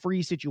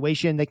risk-free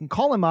situation. They can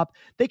call him up.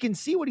 They can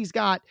see what he's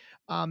got.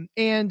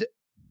 And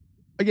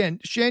again,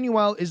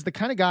 Schanuel is the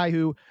kind of guy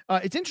who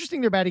it's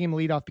interesting they're batting him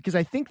leadoff because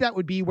I think that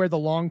would be where the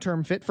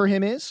long-term fit for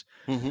him is.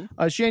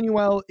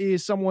 Schanuel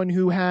is someone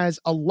who has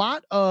a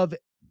lot of,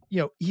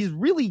 he's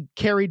really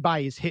carried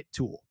by his hit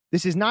tool.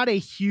 This is not a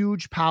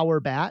huge power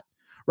bat,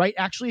 right?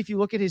 Actually, if you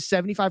look at his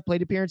 75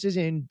 plate appearances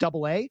in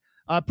AA,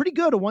 pretty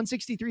good, a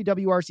 163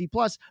 WRC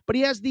plus, but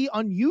he has the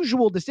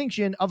unusual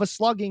distinction of a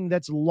slugging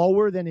that's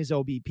lower than his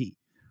OBP.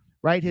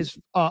 Right, his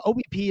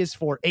OBP is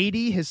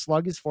 480, his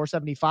slug is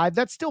 475.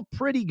 That's still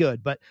pretty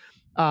good, but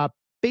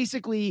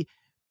basically,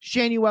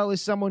 Schanuel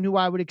is someone who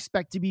I would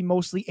expect to be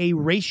mostly a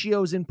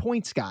ratios and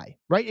points guy,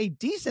 right? A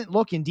decent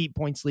look in deep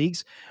points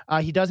leagues.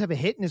 He does have a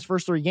hit in his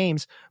first 3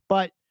 games,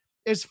 but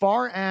as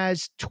far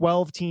as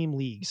 12-team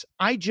leagues,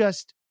 I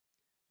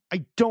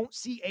don't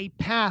see a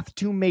path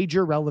to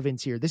major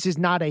relevance here. This is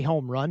not a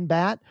home run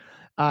bat.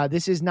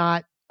 This is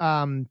not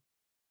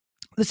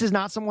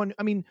someone.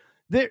 I mean.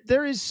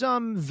 There is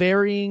some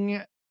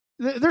varying,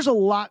 there's a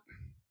lot.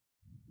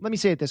 Let me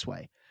say it this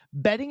way.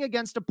 Betting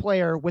against a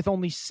player with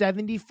only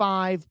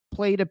 75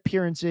 plate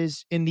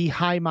appearances in the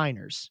high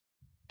minors,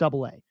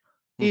 AA,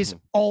 is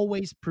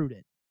always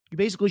prudent. You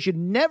basically should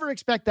never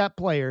expect that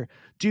player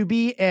to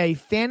be a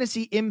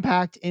fantasy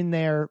impact in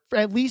there,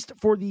 at least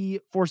for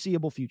the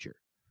foreseeable future,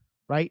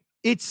 right?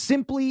 It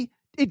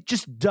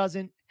just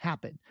doesn't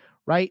happen,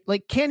 right?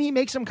 Like, can he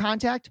make some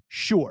contact?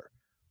 Sure,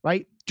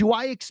 right? Do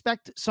I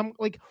expect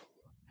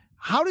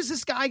how is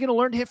this guy going to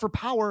learn to hit for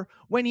power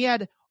when he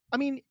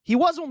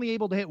was only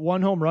able to hit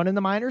 1 home run in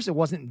the minors. It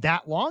wasn't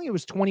that long. It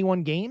was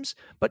 21 games,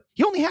 but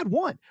he only had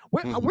 1.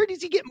 Where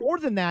does he get more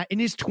than that in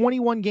his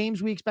 21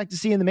 games we expect to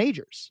see in the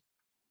majors?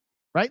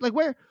 Right? Like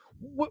where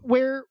would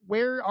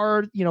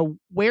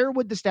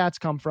the stats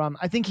come from?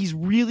 I think he's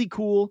really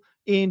cool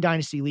in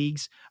dynasty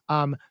leagues.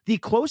 The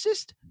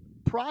closest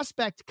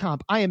prospect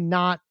comp, I am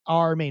not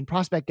our main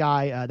prospect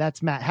guy.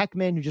 That's Matt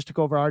Heckman, who just took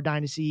over our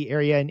dynasty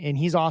area, and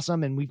he's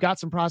awesome. And we've got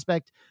some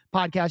prospect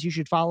podcasts you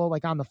should follow,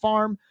 like On the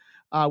Farm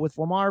with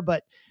Lamar.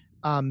 But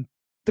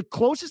the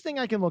closest thing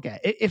I can look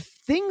at, if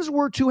things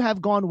were to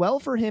have gone well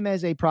for him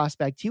as a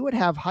prospect, he would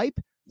have hype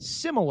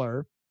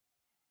similar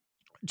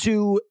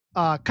to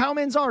Kyle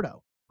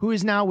Manzardo, who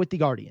is now with the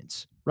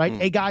Guardians, right?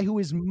 A guy who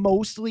is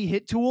mostly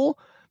hit tool,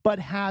 but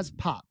has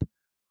pop.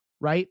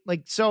 Right?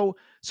 Like, so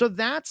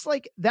that's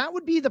that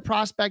would be the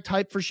prospect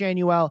hype for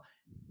Schanuel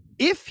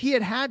if he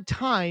had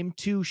time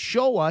to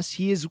show us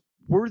he is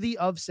worthy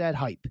of said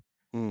hype.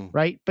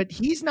 Right? But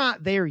he's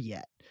not there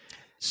yet.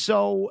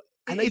 So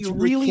it's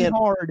really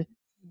hard.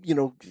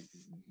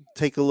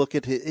 Take a look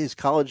at his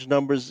college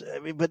numbers. I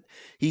mean, but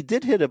he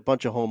did hit a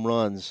bunch of home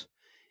runs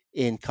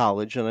in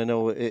college, and I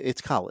know it's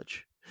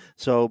college.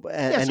 So,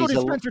 and so he's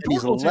Spencer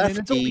Torkelson, and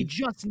it's only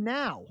just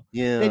now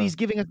that he's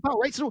giving us power,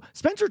 right? So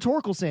Spencer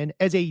Torkelson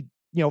as a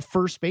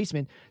first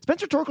baseman,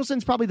 Spencer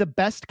Torkelson's probably the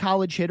best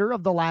college hitter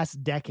of the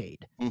last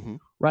decade,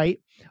 right?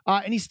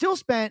 And he still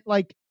spent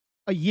like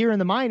a year in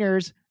the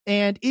minors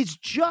and is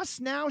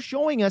just now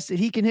showing us that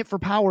he can hit for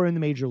power in the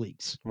major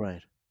leagues,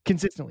 right?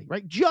 Consistently,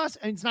 right?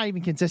 And it's not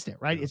even consistent,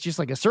 right? It's just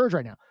like a surge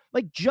right now.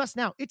 Like just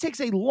now, it takes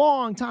a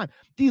long time.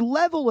 The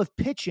level of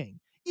pitching.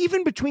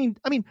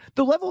 The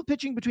level of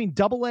pitching between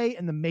AA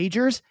and the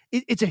majors,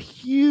 it's a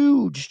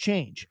huge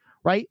change,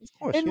 right?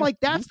 Course, and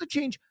that's the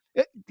change.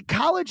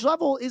 College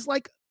level is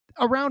like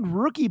around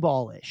rookie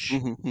ball-ish,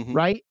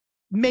 right?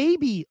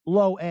 Maybe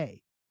low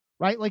A,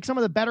 right? Like some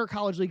of the better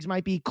college leagues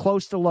might be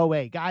close to low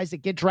A, guys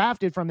that get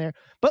drafted from there.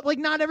 But like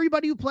not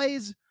everybody who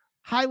plays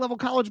high-level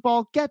college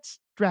ball gets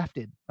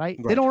drafted, right?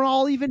 They don't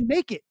all even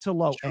make it to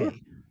low A.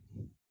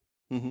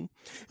 Mm-hmm.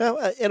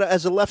 And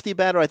as a lefty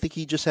batter, I think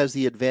he just has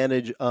the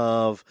advantage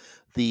of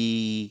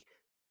the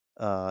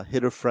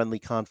hitter-friendly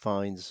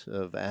confines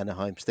of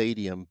Anaheim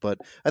Stadium. But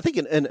I think,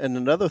 and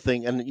another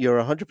thing, and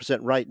you're 100%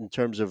 right in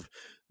terms of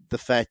the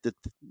fact that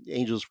the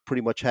Angels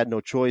pretty much had no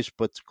choice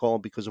but to call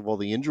him because of all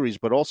the injuries.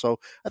 But also,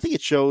 I think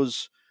it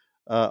shows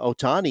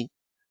Ohtani,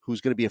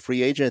 who's going to be a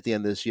free agent at the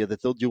end of this year,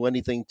 that they'll do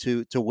anything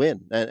to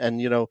win. And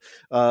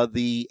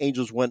the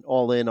Angels went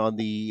all in on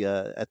the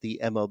at the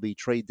MLB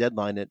trade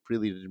deadline. It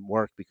really didn't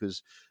work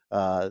because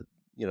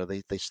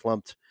they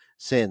slumped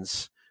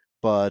since.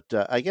 But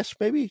I guess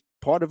maybe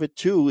part of it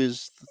too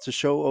is to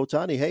show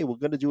Ohtani, hey, we're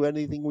going to do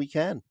anything we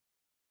can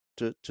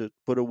to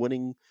put a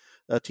winning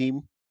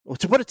team, or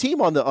to put a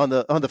team on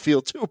the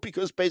field too,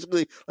 because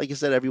basically, like you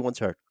said, everyone's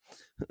hurt.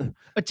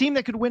 A team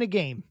that could win a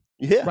game.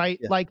 Yeah. Right.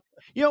 Yeah. Like,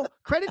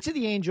 credit to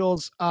the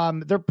Angels.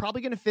 They're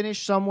probably going to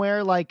finish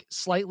somewhere like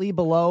slightly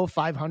below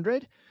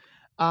 500.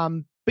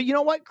 But you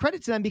know what?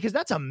 Credit to them, because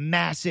that's a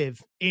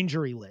massive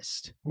injury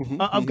list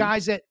of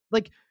guys that,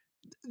 like,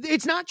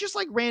 it's not just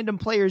like random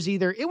players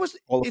either. It's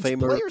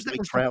players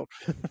that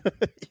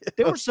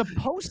they were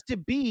supposed to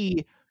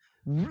be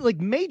like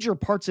major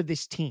parts of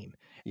this team.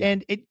 Yeah.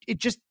 And it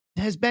just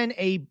has been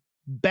a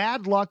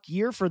bad luck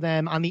year for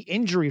them on the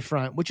injury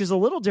front, which is a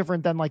little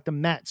different than like the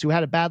Mets, who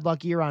had a bad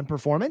luck year on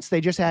performance.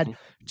 They just had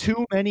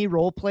too many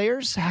role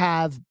players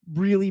have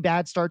really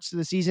bad starts to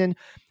the season.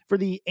 For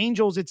the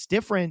Angels, it's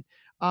different.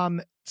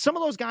 Some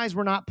of those guys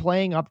were not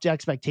playing up to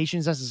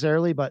expectations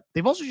necessarily, but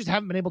they've also just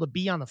haven't been able to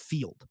be on the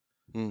field.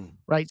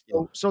 Right.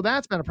 So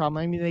that's been a problem.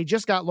 I mean, they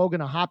just got Logan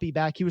Ahapi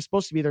back. He was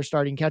supposed to be their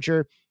starting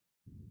catcher,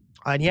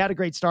 and he had a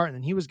great start, and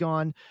then he was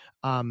gone.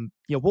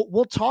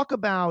 We'll talk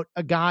about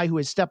a guy who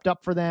has stepped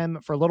up for them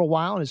for a little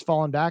while and has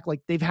fallen back. Like,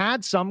 they've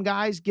had some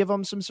guys give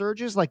them some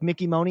surges, like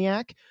Mickey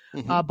Moniak,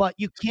 but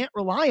you can't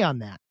rely on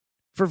that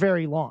for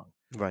very long.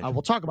 Right.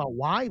 We'll talk about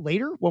why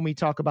later when we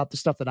talk about the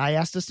stuff that I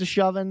asked us to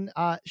shove into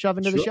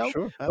the show.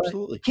 Sure,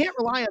 absolutely. Can't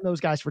rely on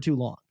those guys for too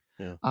long.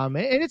 Yeah. And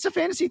it's a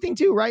fantasy thing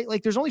too, right?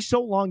 Like, there's only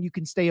so long you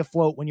can stay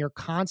afloat when you're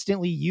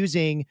constantly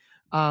using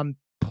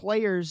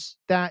players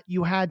that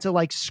you had to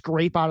like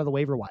scrape out of the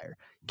waiver wire.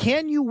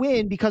 Can you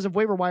win because of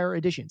waiver wire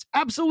additions?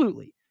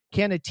 Absolutely.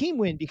 Can a team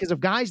win because of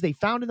guys they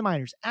found in the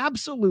minors?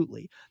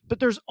 Absolutely. But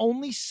there's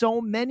only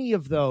so many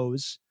of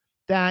those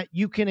that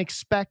you can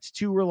expect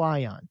to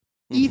rely on.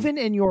 Even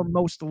in your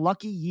most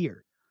lucky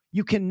year,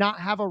 you cannot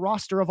have a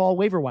roster of all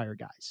waiver wire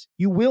guys.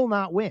 You will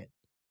not win.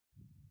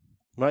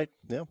 Right.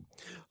 Yeah.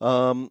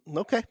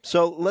 Okay.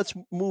 So let's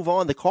move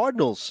on. The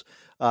Cardinals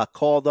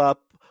called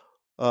up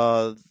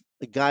a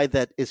guy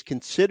that is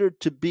considered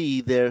to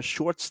be their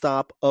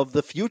shortstop of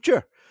the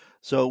future.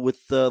 So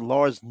with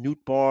Lars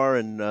Nootbaar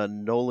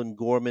and Nolan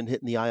Gorman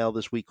hitting the IL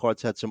this week,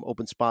 Cards had some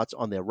open spots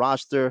on their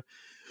roster.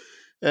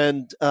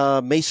 And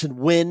Masyn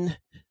Winn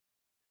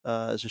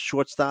is a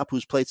shortstop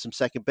who's played some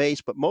second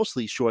base, but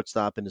mostly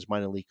shortstop in his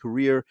minor league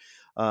career.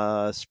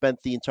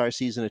 Spent the entire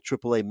season at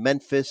AAA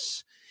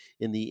Memphis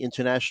in the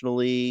International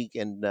League,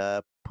 and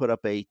put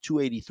up a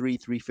 283,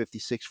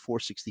 356,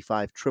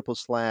 465 triple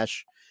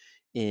slash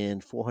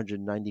in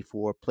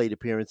 494 plate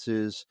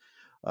appearances.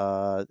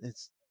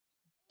 It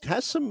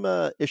has some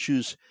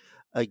issues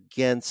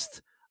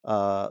against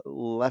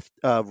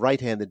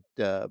right-handed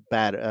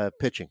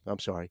pitching. I'm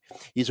sorry.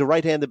 He's a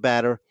right-handed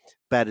batter,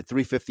 batted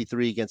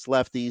 353 against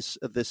lefties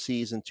this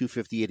season,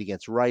 258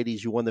 against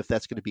righties. You wonder if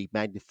that's going to be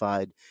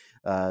magnified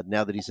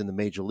now that he's in the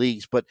major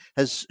leagues, but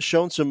has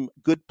shown some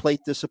good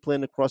plate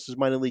discipline across his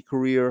minor league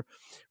career,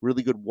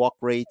 really good walk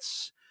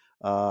rates.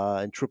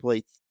 In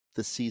AAA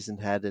this season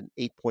had an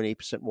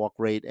 8.8% walk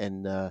rate,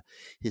 and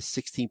his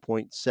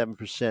 16.7%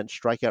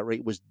 strikeout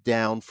rate was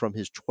down from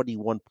his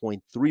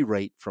 21.3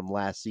 rate from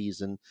last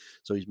season.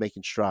 So he's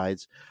making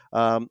strides.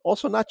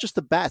 Also, not just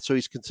the bat. So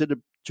he's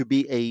considered to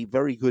be a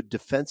very good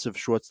defensive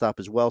shortstop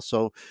as well.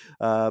 So,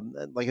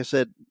 like I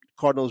said,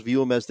 Cardinals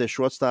view him as their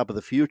shortstop of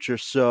the future.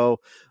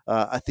 So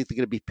I think they're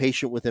going to be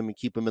patient with him and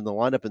keep him in the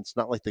lineup. And it's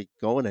not like they're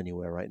going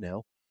anywhere right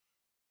now.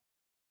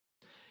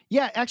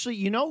 Yeah, actually,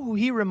 you know who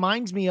he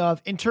reminds me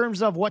of in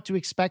terms of what to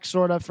expect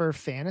sort of for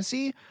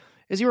fantasy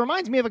is he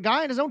reminds me of a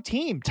guy on his own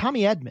team,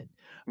 Tommy Edman.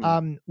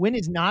 Winn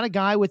is not a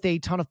guy with a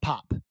ton of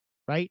pop,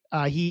 right?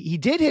 He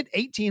did hit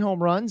 18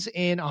 home runs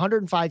in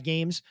 105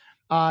 games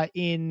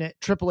in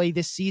AAA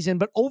this season,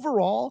 but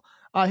overall,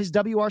 his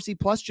WRC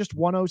plus just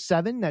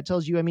 107. That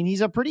tells you, I mean,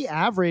 he's a pretty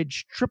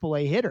average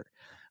AAA hitter.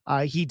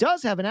 He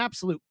does have an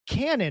absolute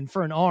cannon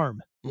for an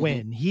arm.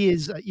 Winn. He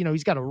is,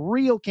 he's got a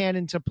real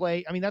cannon to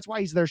play. I mean, that's why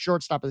he's their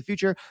shortstop of the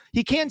future.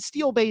 He can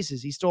steal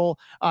bases. He stole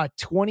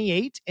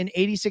 28 in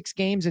 86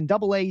 games in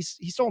AA.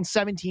 He's stolen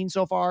 17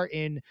 so far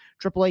in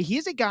AAA. He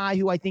is a guy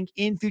who I think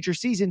in future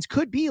seasons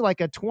could be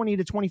like a 20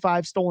 to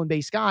 25 stolen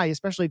base guy,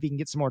 especially if he can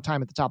get some more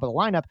time at the top of the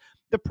lineup.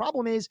 The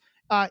problem is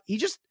he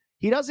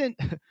doesn't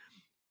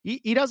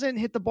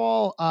hit the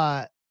ball.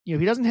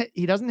 He doesn't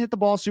hit the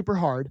ball super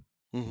hard.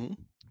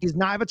 He's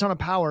not have a ton of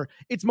power.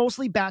 It's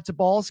mostly bat to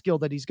ball skill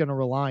that he's going to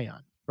rely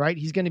on. right?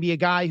 He's going to be a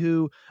guy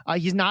who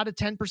he's not a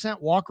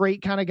 10% walk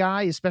rate kind of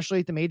guy, especially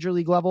at the major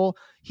league level.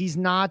 He's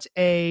not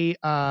a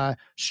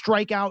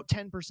strikeout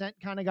 10%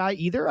 kind of guy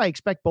either. I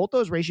expect both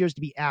those ratios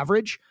to be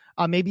average,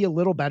 maybe a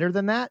little better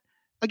than that.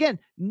 Again,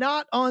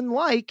 not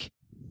unlike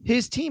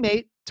his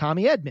teammate,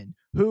 Tommy Edman,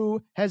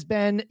 who has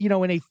been,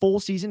 in a full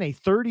season, a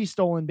 30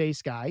 stolen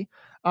base guy,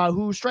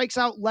 who strikes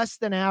out less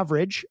than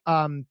average,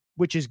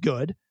 which is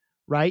good,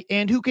 right?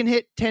 And who can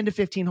hit 10 to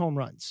 15 home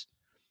runs.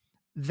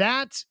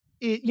 And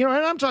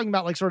I'm talking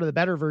about like sort of the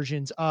better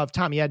versions of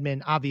Tommy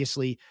Edman,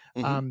 obviously.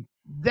 Tommy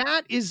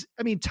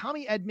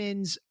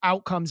Edman's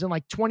outcomes in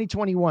like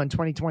 2021,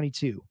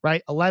 2022,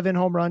 right? 11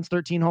 home runs,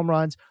 13 home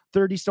runs,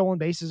 30 stolen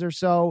bases or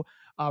so,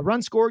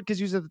 runs scored because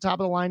he was at the top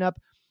of the lineup,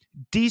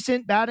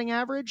 decent batting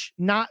average,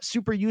 not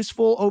super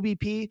useful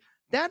OBP.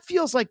 That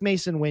feels like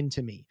Masyn Winn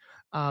to me.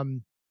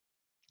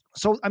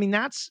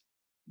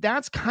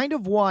 That's kind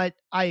of what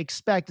I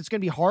expect. It's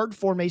going to be hard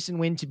for Masyn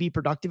Winn to be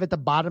productive at the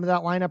bottom of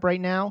that lineup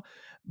right now,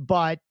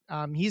 but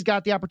he's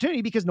got the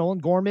opportunity because Nolan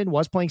Gorman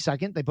was playing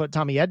second. They put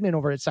Tommy Edman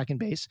over at second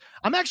base.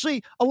 I'm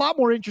actually a lot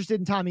more interested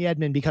in Tommy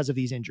Edman because of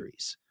these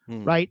injuries,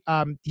 right?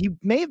 He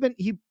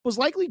was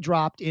likely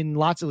dropped in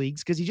lots of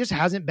leagues because he just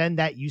hasn't been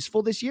that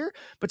useful this year,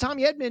 but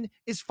Tommy Edman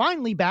is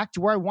finally back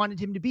to where I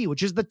wanted him to be,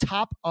 which is the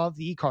top of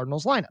the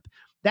Cardinals lineup.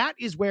 That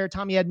is where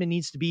Tommy Edman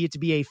needs to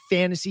be a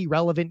fantasy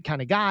relevant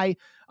kind of guy.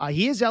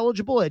 He is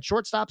eligible at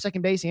shortstop,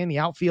 second base, and the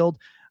outfield.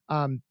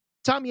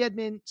 Tommy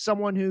Edman,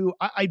 someone who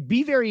I'd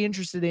be very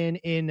interested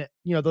in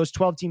those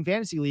 12-team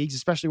fantasy leagues,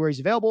 especially where he's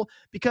available,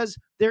 because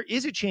there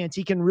is a chance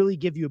he can really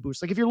give you a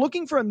boost. Like if you're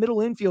looking for a middle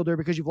infielder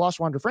because you've lost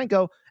Wander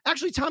Franco,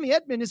 actually Tommy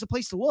Edman is a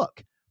place to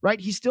look, right?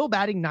 He's still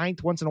batting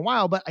ninth once in a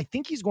while, but I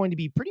think he's going to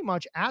be pretty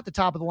much at the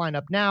top of the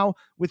lineup now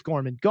with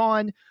Gorman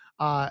gone.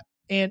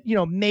 And,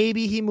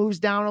 maybe he moves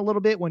down a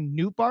little bit when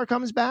Nootbaar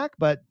comes back,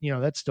 but,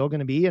 that's still going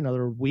to be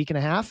another week and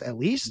a half at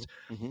least.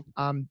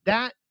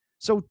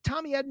 So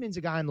Tommy Edman's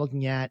a guy I'm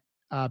looking at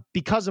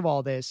because of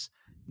all this.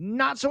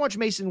 Not so much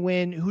Masyn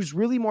Winn, who's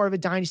really more of a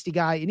dynasty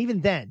guy. And even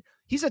then,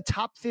 he's a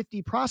top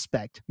 50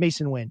 prospect,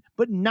 Masyn Winn,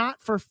 but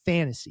not for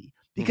fantasy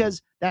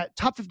because that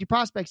top 50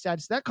 prospect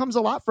status, that comes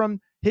a lot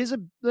from his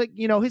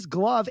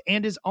glove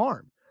and his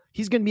arm.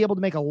 He's going to be able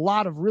to make a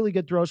lot of really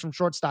good throws from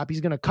shortstop. He's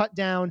going to cut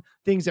down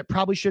things that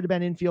probably should have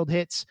been infield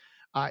hits.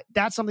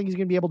 That's something he's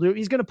going to be able to do.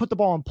 He's going to put the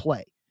ball in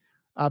play,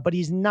 but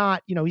he's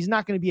not going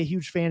to be a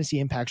huge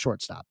fantasy impact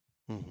shortstop.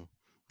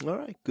 All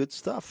right. Good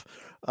stuff.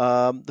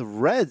 The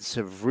Reds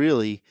have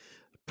really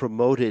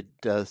promoted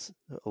a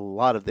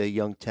lot of their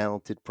young,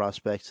 talented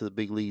prospects to the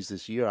big leagues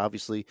this year.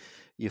 Obviously,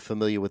 you're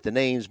familiar with the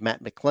names: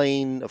 Matt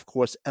McLain, of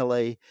course,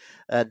 L.A.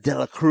 De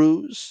La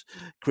Cruz,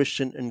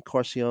 Christian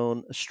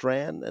Encarnacion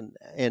Strand, and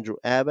Andrew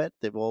Abbott.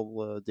 They've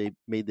all they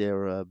made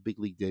their big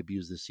league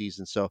debuts this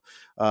season. So,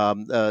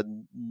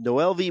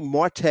 Noelvi,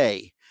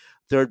 Marte,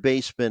 third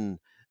baseman,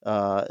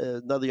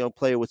 another young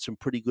player with some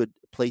pretty good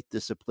plate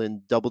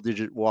discipline,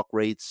 double-digit walk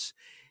rates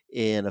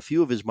in a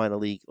few of his minor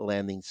league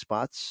landing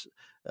spots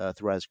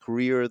throughout his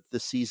career.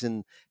 This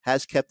season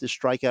has kept his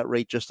strikeout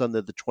rate just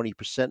under the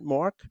 20%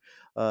 mark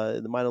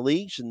in the minor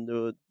leagues. And,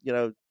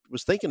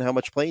 was thinking how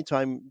much playing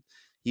time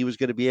he was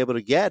going to be able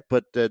to get.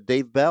 But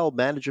Dave Bell,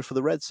 manager for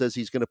the Reds, says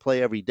he's going to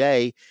play every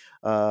day.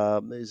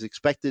 He's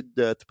expected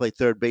to play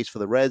third base for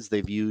the Reds.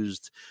 They've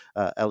used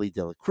Ellie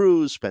De La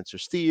Cruz, Spencer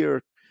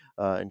Steer,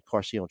 and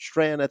Encarnacion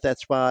Strand at that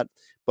spot.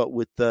 But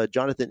with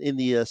Jonathan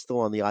India still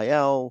on the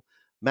IL,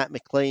 Matt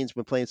McLain's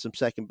been playing some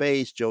second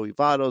base. Joey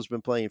Votto's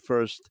been playing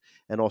first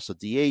and also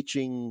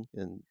DHing.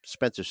 And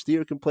Spencer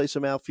Steer can play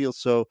some outfield.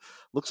 So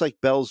looks like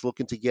Bell's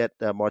looking to get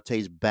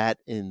Marte's bat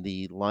in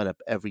the lineup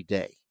every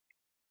day.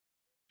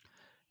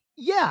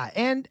 Yeah,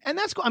 and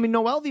that's cool. I mean,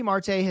 Noelvi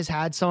Marte has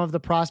had some of the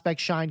prospect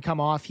shine come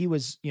off. He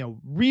was,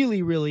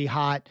 really, really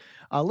hot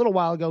a little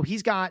while ago.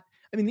 He's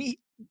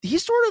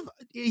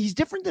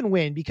different than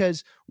Winn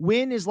because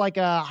Winn is like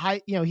a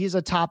high, he's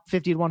a top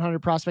 50 to 100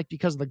 prospect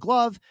because of the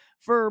glove.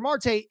 For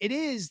Marte, it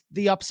is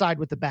the upside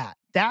with the bat.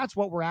 That's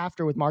what we're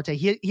after with Marte.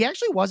 He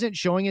actually wasn't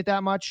showing it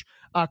that much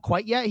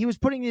quite yet. He was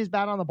putting his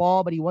bat on the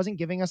ball, but he wasn't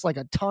giving us like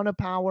a ton of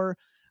power,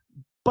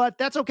 but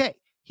that's okay.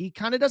 He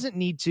kind of doesn't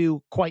need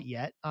to quite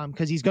yet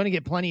because he's going to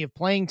get plenty of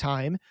playing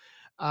time.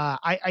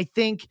 I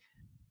think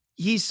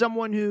he's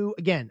someone who,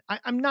 again,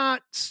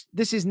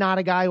 this is not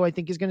a guy who I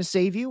think is going to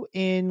save you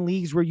in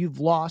leagues where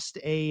you've lost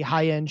a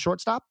high-end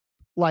shortstop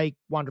like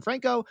Wander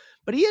Franco,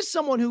 but he is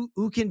someone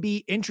who can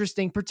be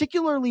interesting,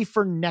 particularly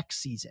for next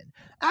season.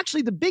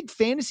 Actually, the big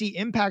fantasy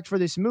impact for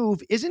this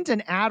move isn't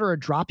an add or a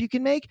drop you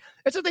can make.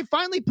 It's that they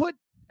finally put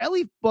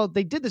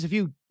they did this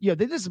they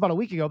did this about a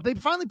week ago, but they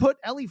finally put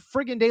Ellie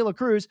friggin' De La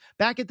Cruz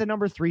back at the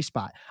number 3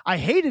 spot. I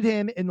hated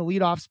him in the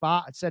leadoff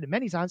spot. I've said it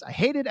many times. I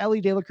hated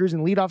Ellie De La Cruz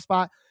in the leadoff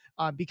spot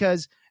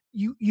because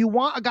you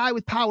want a guy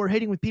with power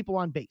hitting with people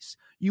on base.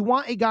 You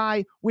want a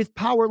guy with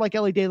power like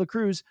Ellie De La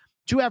Cruz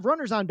to have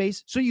runners on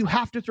base, so you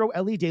have to throw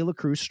Ellie De La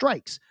Cruz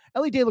strikes.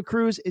 Ellie De La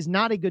Cruz is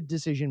not a good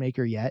decision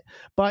maker yet,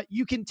 but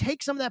you can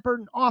take some of that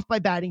burden off by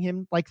batting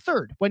him like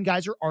third when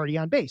guys are already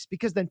on base,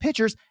 because then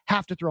pitchers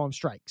have to throw him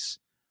strikes,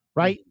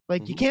 right?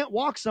 Like you Mhm. can't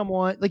walk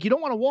someone, like you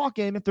don't want to walk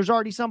him if there's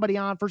already somebody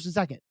on first and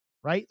second,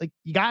 right? Like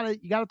you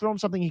gotta throw him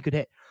something he could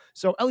hit.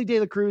 So Ellie De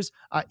La Cruz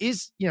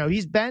is,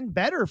 he's been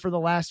better for the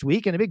last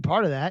week. And a big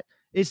part of that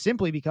is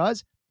simply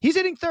because he's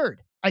hitting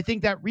third. I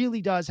think that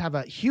really does have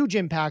a huge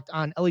impact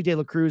on Ellie De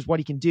La Cruz, what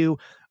he can do.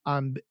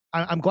 I'm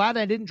glad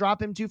I didn't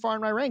drop him too far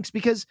in my ranks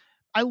because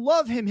I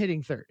love him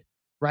hitting third,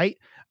 right?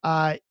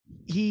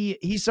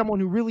 He's someone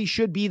who really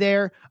should be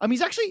there.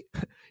 He's actually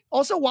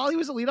also, while he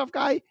was a leadoff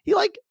guy, he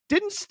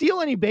didn't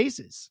steal any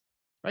bases,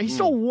 right? He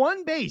stole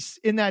one base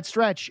in that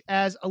stretch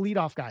as a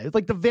leadoff guy. It's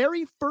like the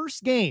very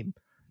first game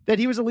that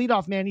he was a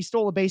leadoff man, he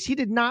stole a base. He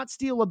did not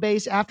steal a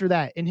base after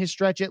that in his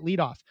stretch at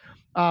leadoff,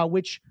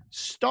 which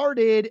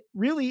started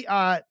really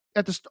at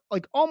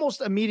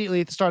almost immediately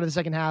at the start of the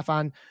second half.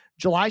 On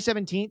July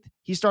 17th,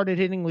 he started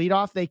hitting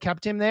leadoff. They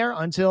kept him there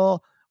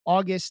until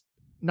August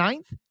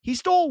 9th. He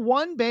stole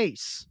one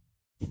base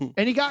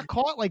and he got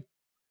caught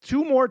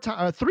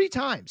three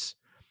times.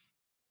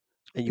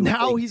 And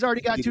now he's already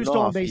got two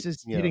stolen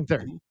bases hitting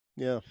third.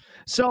 Yeah.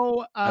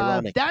 So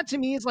that to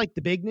me is like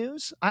the big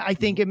news. I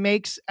think it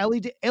makes Ellie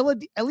De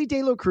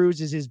La Cruz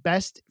is his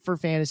best for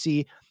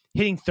fantasy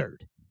hitting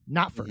third,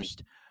 not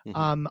first.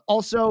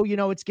 Also,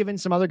 it's given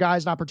some other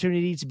guys an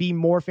opportunity to be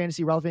more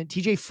fantasy relevant.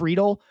 TJ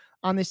Friedel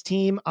on this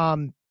team.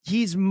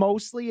 He's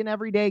mostly an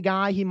everyday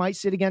guy. He might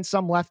sit against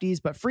some lefties,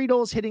 but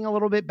Friedel's hitting a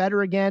little bit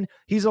better again.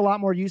 He's a lot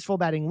more useful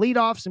batting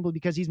leadoff simply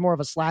because he's more of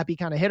a slappy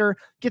kind of hitter,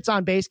 gets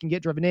on base, can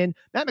get driven in.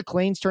 Matt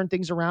McLain's turned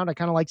things around. I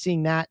kind of like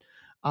seeing that.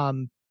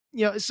 I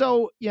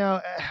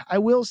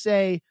will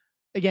say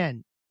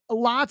again,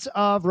 lots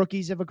of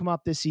rookies have come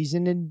up this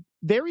season and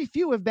very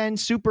few have been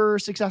super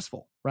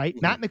successful, right?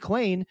 Matt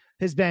McLain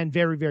has been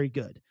very, very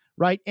good,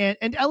 right?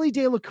 And Ellie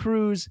De La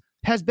Cruz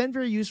has been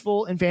very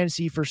useful in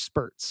fantasy for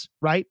spurts,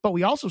 right? But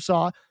we also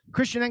saw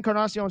Christian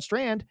Encarnacion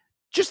Strand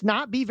just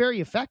not be very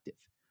effective,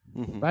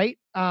 right?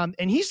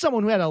 And he's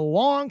someone who had a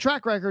long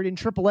track record in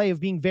AAA of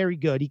being very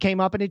good. He came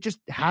up and it just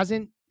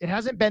hasn't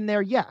been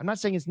there yet. I'm not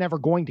saying it's never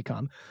going to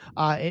come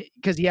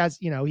because he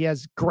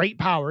has great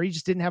power. He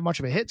just didn't have much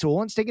of a hit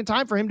tool and it's taken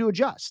time for him to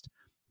adjust,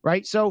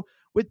 right? So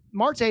with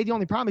Marte, the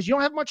only problem is you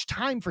don't have much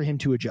time for him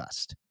to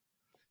adjust.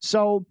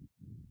 So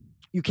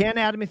you can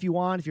add him if you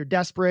want, if you're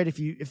desperate, if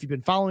you've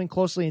been following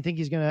closely and think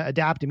he's going to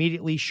adapt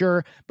immediately,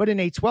 sure. But in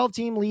a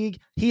 12-team league,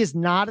 he is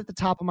not at the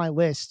top of my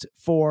list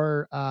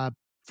for an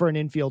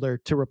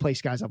infielder to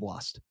replace guys I've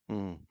lost.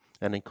 And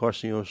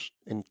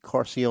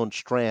Encarnacion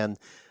Strand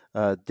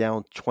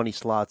down 20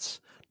 slots,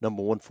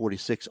 number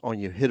 146 on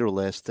your hitter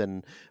list.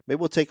 And maybe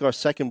we'll take our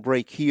second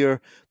break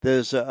here.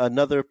 There's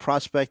another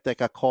prospect that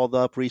got called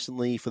up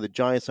recently for the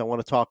Giants I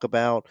want to talk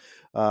about.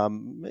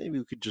 Maybe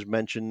we could just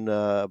mention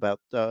about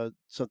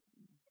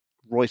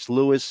Royce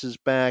Lewis is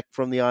back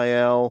from the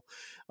IL.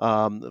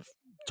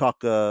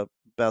 Talk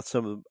about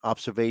some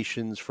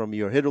observations from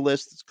your hitter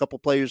list. There's a couple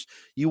players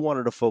you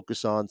wanted to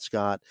focus on,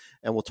 Scott,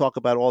 and we'll talk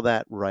about all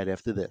that right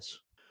after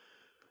this.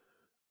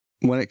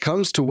 When it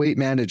comes to weight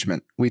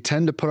management, we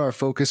tend to put our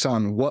focus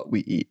on what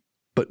we eat,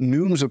 but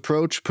Noom's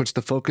approach puts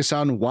the focus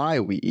on why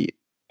we eat,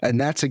 and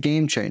that's a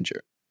game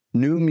changer.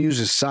 Noom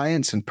uses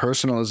science and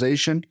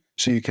personalization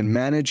so you can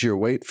manage your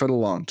weight for the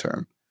long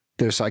term.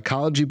 Their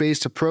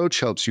psychology-based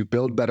approach helps you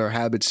build better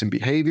habits and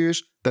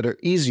behaviors that are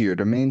easier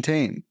to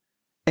maintain.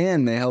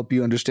 And they help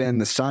you understand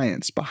the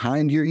science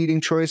behind your eating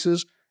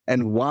choices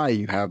and why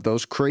you have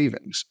those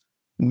cravings.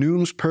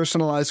 Noom's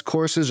personalized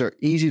courses are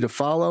easy to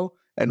follow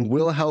and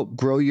will help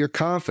grow your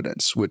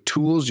confidence with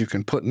tools you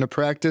can put into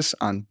practice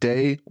on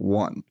day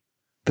one.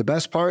 The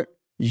best part?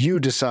 You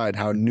decide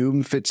how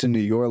Noom fits into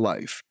your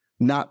life,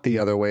 not the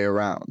other way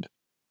around.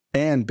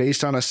 And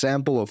based on a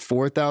sample of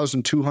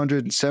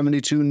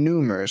 4,272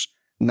 Noomers,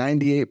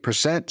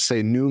 98%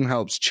 say Noom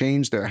helps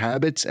change their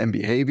habits and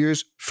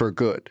behaviors for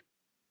good.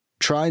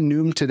 Try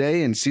Noom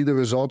today and see the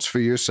results for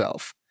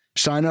yourself.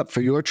 Sign up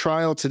for your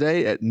trial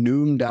today at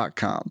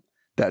Noom.com.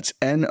 That's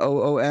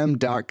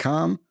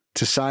Noom.com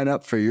to sign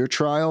up for your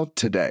trial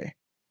today.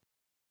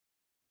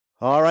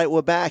 All right,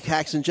 we're back.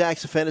 Hacks and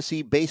Jacks, a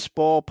fantasy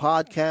baseball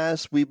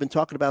podcast. We've been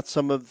talking about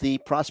some of the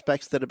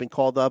prospects that have been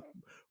called up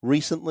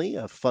recently.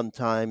 A fun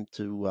time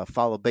to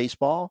follow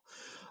baseball.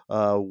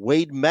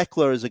 Wade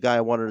Meckler is a guy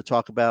I wanted to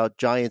talk about.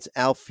 Giants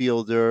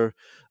outfielder,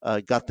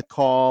 got the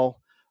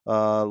call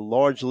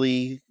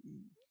largely.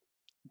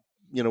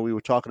 We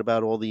were talking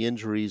about all the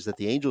injuries that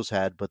the Angels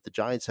had, but the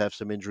Giants have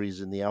some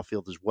injuries in the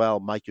outfield as well.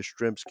 Mike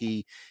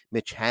Yastrzemski,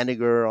 Mitch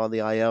Haniger on the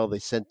IL. They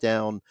sent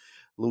down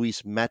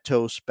Luis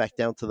Matos back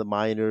down to the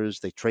minors.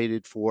 They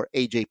traded for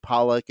A.J.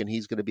 Pollock, and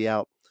he's going to be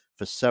out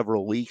for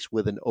several weeks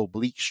with an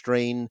oblique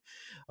strain.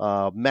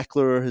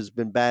 Meckler has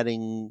been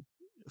batting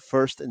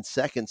first and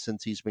second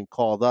since he's been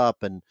called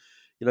up. And,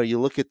 you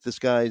look at this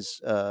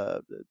guy's,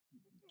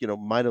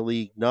 minor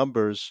league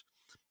numbers,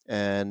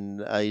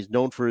 and he's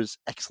known for his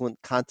excellent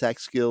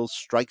contact skills,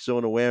 strike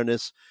zone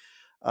awareness.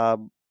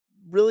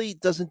 Really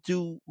doesn't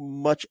do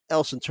much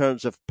else in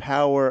terms of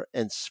power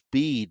and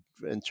speed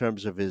in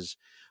terms of his,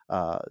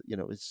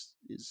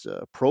 his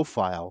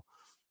profile.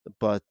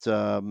 but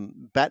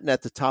batting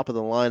at the top of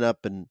the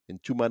lineup in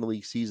 2 minor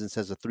league seasons,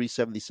 has a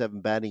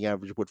 377 batting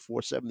average with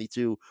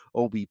 472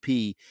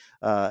 OBP.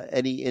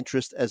 Any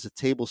interest as a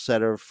table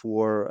setter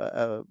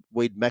for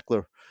Wade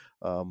Meckler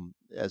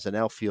as an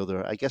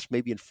outfielder? I guess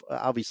maybe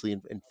obviously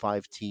in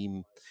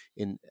 5-team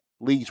in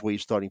leagues where you're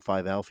starting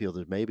 5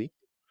 outfielders, maybe.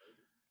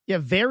 Yeah,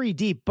 very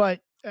deep, but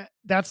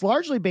that's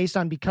largely based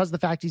on because the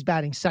fact he's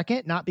batting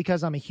second, not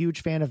because I'm a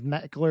huge fan of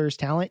Meckler's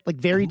talent. Like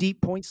very deep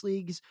points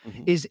leagues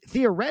is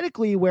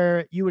theoretically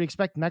where you would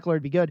expect Meckler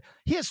to be good.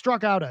 He has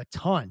struck out a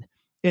ton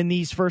in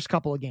these first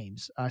couple of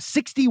games.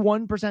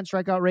 61%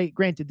 strikeout rate.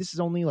 Granted, this is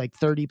only like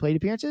 30 plate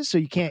appearances, so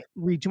you can't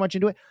read too much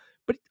into it.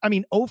 But I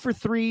mean, 0 for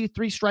 3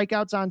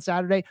 strikeouts on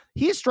Saturday.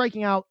 He is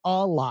striking out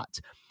a lot.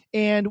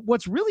 And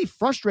what's really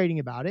frustrating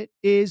about it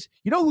is,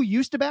 you know who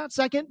used to bat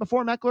second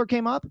before Meckler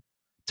came up?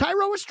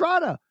 Thairo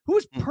Estrada, who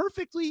is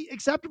perfectly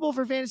acceptable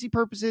for fantasy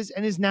purposes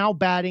and is now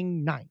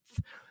batting 9th,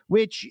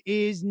 which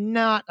is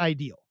not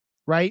ideal,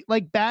 right?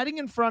 Like batting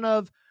in front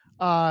of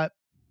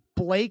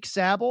Blake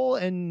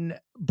Sabol and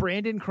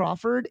Brandon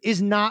Crawford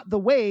is not the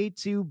way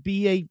to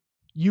be a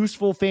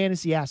useful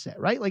fantasy asset,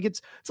 right? Like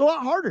it's a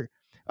lot harder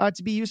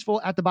to be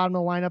useful at the bottom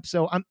of the lineup.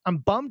 So I'm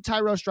bummed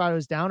Thairo Estrada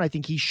is down. I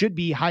think he should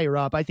be higher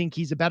up. I think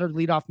he's a better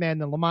leadoff man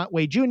than Lamont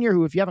Wade Jr.,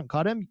 who, if you haven't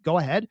cut him, go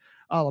ahead.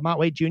 Lamont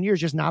Wade Jr. is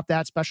just not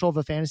that special of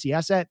a fantasy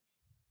asset.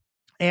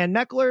 And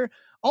Meckler,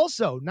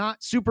 also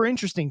not super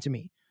interesting to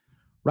me,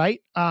 right?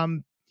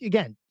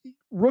 Again,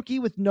 rookie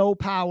with no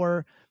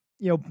power,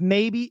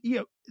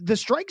 maybe, the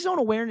strike zone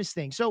awareness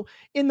thing. So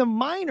in the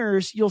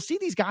minors, you'll see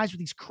these guys with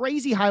these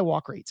crazy high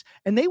walk rates,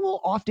 and they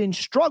will often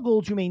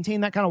struggle to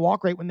maintain that kind of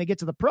walk rate when they get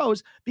to the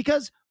pros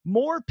because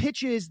more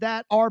pitches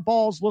that are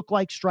balls look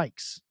like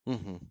strikes,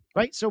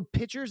 right? So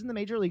pitchers in the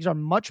major leagues are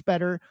much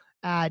better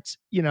at,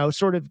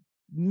 sort of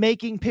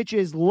making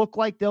pitches look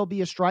like they'll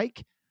be a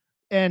strike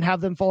and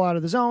have them fall out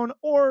of the zone,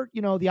 or,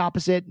 the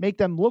opposite, make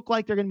them look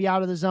like they're going to be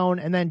out of the zone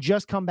and then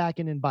just come back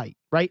in and bite,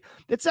 right?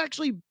 It's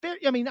actually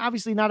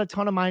obviously not a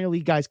ton of minor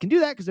league guys can do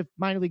that, because if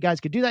minor league guys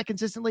could do that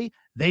consistently,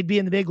 they'd be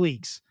in the big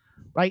leagues,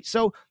 right?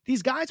 So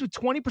these guys with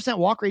 20%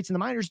 walk rates in the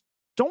minors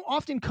don't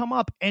often come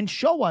up and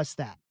show us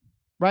that,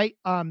 right?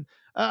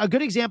 A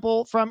good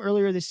example from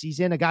earlier this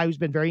season, a guy who's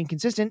been very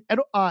inconsistent,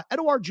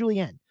 Edouard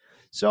Julien.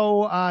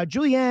 So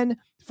Julien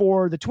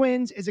for the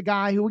Twins is a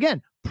guy who,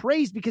 again,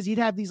 praised because he'd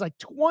have these like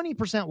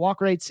 20%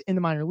 walk rates in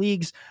the minor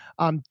leagues.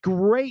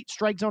 Great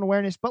strike zone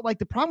awareness. But like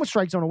the problem with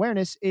strike zone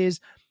awareness is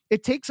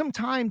it takes some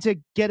time to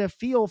get a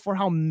feel for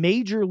how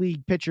major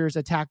league pitchers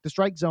attack the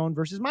strike zone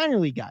versus minor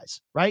league guys,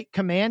 right?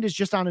 Command is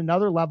just on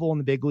another level in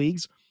the big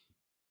leagues.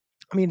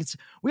 I mean,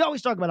 we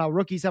always talk about how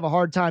rookies have a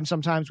hard time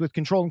sometimes with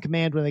control and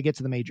command when they get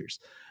to the majors,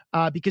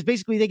 because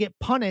basically they get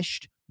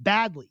punished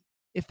badly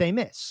if they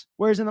miss.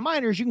 Whereas in the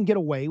minors, you can get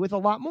away with a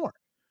lot more.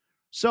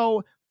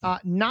 So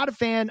not a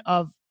fan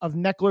of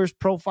Meckler's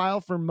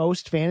profile for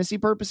most fantasy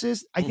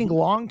purposes. I think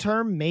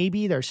long-term,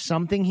 maybe there's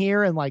something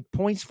here in like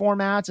points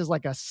formats as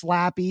like a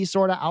slappy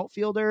sort of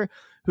outfielder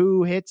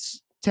who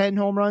hits 10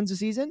 home runs a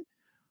season,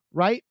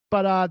 right?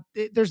 But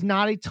there's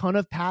not a ton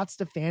of paths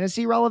to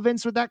fantasy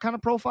relevance with that kind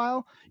of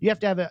profile. You have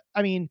to have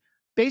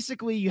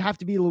basically you have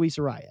to be Luis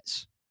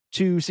Arias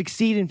to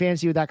succeed in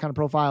fantasy with that kind of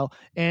profile.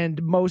 And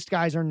most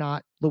guys are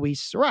not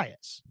Luis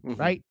Arias,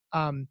 right?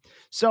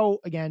 So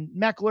again,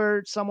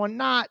 Meckler, someone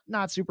not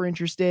super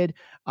interested.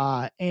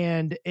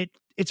 And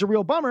it's a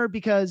real bummer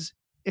because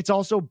it's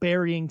also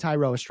burying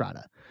Thairo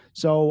Estrada.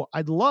 So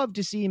I'd love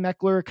to see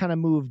Meckler kind of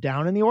move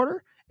down in the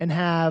order and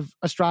have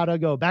Estrada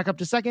go back up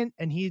to second.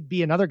 And he'd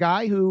be another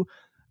guy who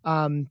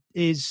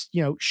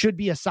should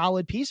be a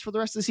solid piece for the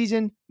rest of the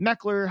season.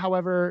 Meckler,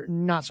 however,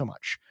 not so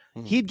much.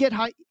 He'd get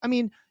high. I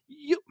mean,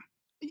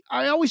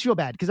 I always feel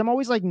bad because I'm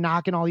always like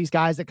knocking all these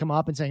guys that come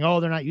up and saying, oh,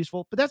 they're not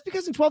useful. But that's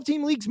because in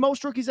 12-team leagues,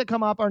 most rookies that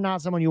come up are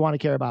not someone you want to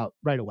care about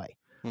right away.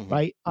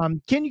 Right?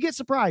 Can you get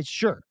surprised?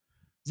 Sure.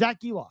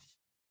 Zach Geloff,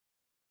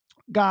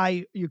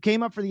 guy, you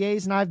came up for the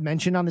A's, and I've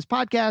mentioned on this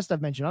podcast,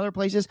 I've mentioned other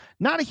places,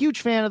 not a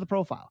huge fan of the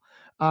profile.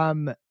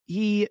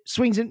 He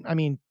swings in. I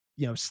mean,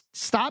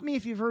 stop me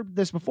if you've heard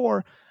this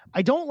before.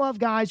 I don't love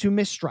guys who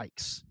miss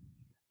strikes.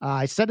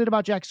 I said it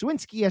about Jack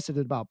Sawinski. I said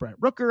it about Brent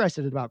Rooker. I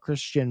said it about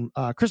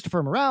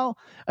Christopher Morel.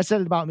 I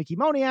said it about Mickey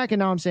Moniak, and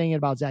now I'm saying it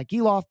about Zach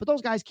Geloff. But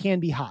those guys can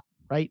be hot,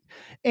 right?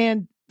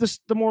 And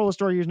the moral of the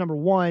story here is, number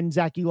one,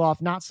 Zach Geloff,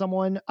 not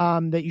someone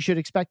that you should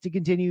expect to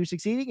continue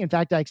succeeding. In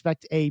fact, I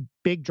expect a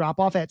big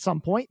drop-off at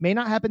some point. May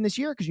not happen this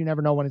year because you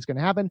never know when it's going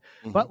to happen.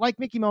 But like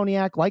Mickey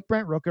Moniak, like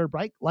Brent Rooker,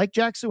 like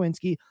Jack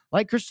Sawinski,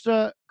 like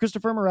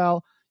Christopher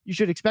Morel, you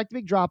should expect a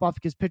big drop-off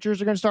because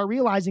pitchers are going to start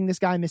realizing this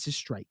guy misses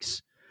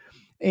strikes.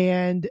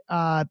 And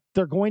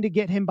they're going to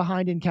get him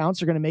behind in counts.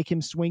 They're going to make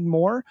him swing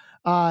more.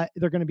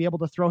 They're going to be able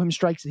to throw him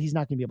strikes that he's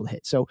not going to be able to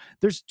hit. So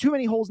there's too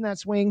many holes in that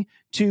swing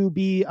to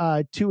be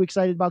too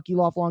excited about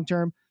Geloff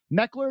long-term.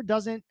 Meckler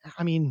doesn't,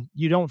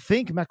 you don't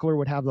think Meckler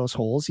would have those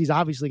holes. He's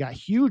obviously got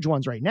huge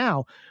ones right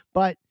now,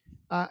 but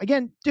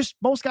Again, just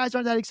most guys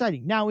aren't that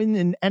exciting. Now, in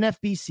an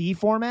NFBC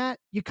format,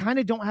 you kind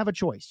of don't have a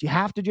choice. You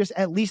have to just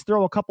at least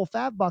throw a couple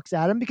fab bucks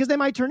at them because they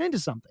might turn into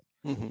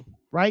something,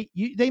 right?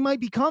 They might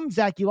become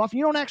Zach Eloff, and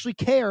you don't actually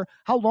care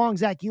how long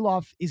Zach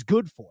Eloff is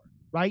good for,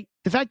 right?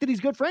 The fact that he's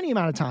good for any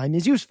amount of time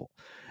is useful.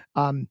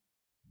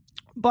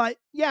 But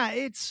yeah,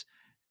 it's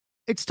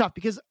tough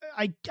because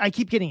I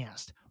keep getting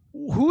asked,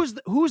 who's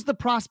the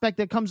prospect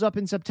that comes up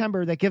in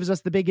September that gives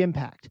us the big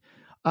impact?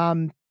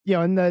 And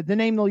the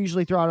name they'll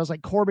usually throw out is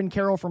like Corbin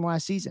Carroll from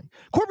last season.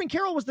 Corbin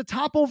Carroll was the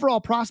top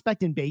overall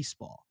prospect in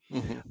baseball.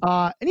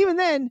 And even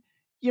then,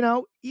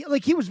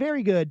 he was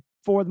very good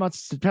for the month of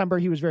September.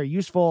 He was very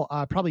useful,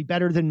 probably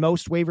better than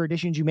most waiver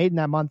additions you made in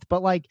that month.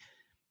 But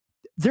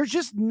there's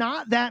just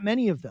not that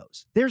many of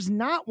those. There's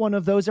not one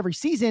of those every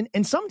season.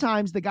 And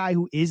sometimes the guy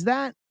who is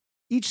that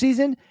each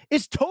season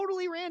is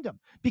totally random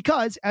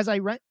because as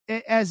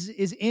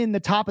is in the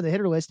top of the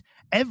hitter list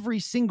every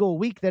single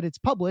week that it's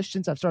published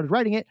since I've started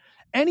writing it,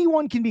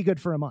 anyone can be good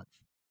for a month.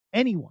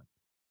 Anyone.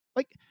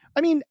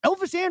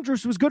 Elvis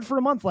Andrus was good for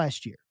a month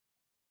last year,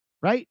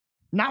 right?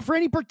 Not for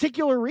any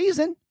particular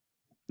reason.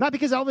 Not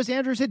because Elvis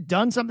Andrus had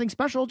done something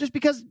special, just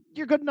because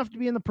you're good enough to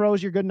be in the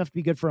pros, you're good enough to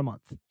be good for a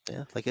month.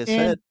 Yeah, like I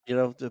said,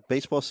 the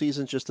baseball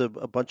season's just a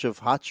bunch of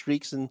hot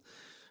streaks and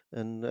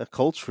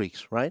cold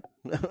streaks, right?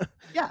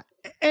 Yeah.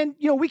 And,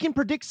 we can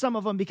predict some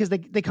of them because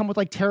they come with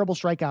terrible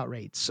strikeout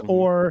rates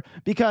or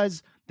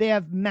because they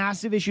have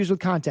massive issues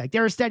with contact.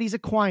 Aristides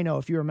Aquino,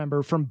 if you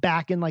remember from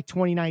back in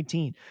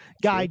 2019,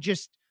 guy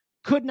just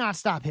could not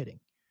stop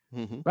hitting,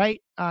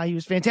 right? He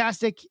was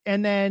fantastic.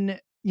 And then,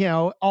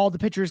 all the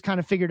pitchers kind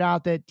of figured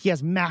out that he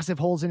has massive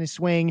holes in his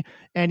swing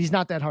and he's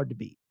not that hard to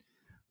beat.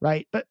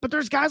 Right. But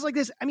there's guys like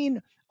this.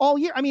 All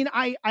year.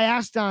 I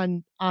asked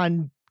on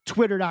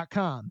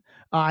Twitter.com.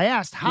 I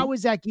asked, how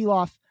is Zach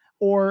Eloff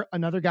or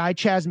another guy,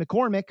 Chas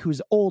McCormick,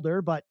 who's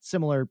older, but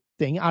similar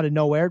thing out of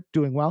nowhere,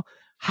 doing well.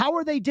 How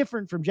are they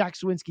different from Jack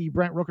Sawinski,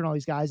 Brent Rooker, and all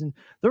these guys? And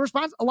the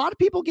response, a lot of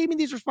people gave me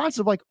these responses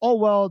of oh,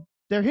 well,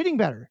 they're hitting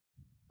better.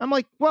 I'm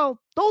like, well,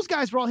 those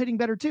guys were all hitting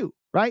better too.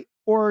 Right.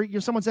 Or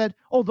someone said,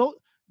 oh,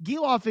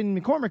 Eloff and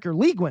McCormick are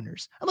league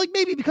winners. I'm like,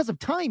 maybe because of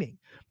timing,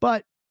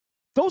 but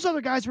those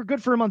other guys were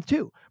good for a month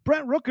too.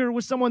 Brent Rooker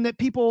was someone that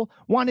people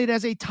wanted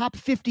as a top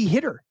 50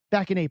 hitter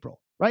back in April,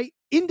 right?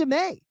 Into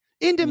May,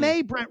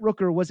 Brent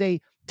Rooker was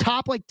a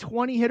top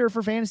 20 hitter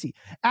for fantasy.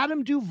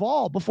 Adam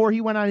Duvall, before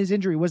he went on his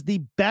injury, was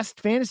the best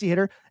fantasy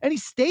hitter, and he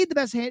stayed the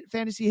best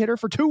fantasy hitter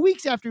for 2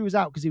 weeks after he was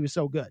out because he was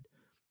so good,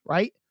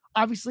 right?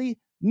 Obviously,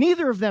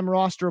 neither of them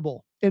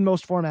rosterable in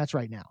most formats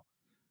right now,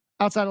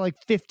 outside of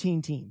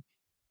 15 team.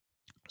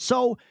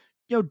 So,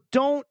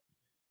 don't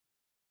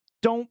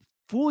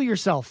fool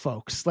yourself,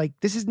 folks.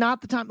 This is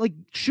not the time.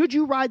 Should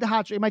you ride the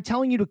hot streak? Am I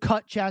telling you to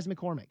cut Chas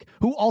McCormick,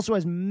 who also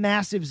has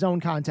massive zone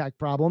contact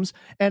problems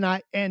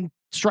and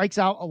strikes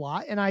out a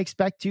lot, and I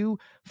expect to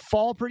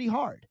fall pretty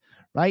hard,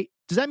 right?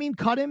 Does that mean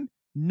cut him?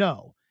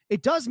 No.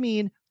 It does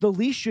mean the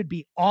leash should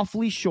be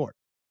awfully short,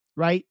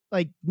 right?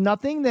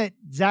 Nothing that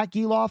Zach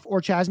Eloff or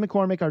Chas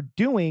McCormick are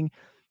doing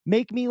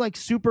make me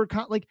super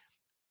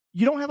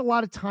you don't have a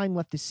lot of time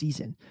left this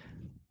season.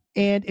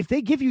 And if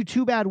they give you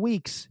 2 bad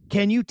weeks,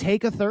 can you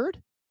take a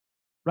third?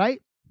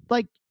 Right?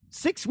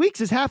 6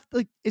 weeks is half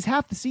the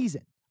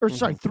season. Or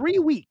sorry, 3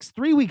 weeks.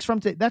 3 weeks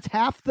from today. That's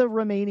half the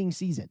remaining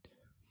season.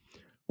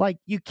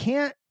 You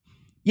can't.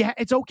 Yeah,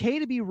 it's okay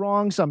to be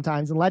wrong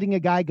sometimes and letting a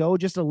guy go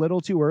just a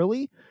little too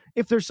early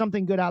if there's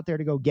something good out there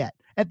to go get.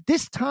 At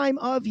this time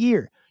of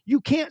year,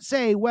 you can't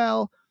say,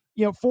 well,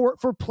 for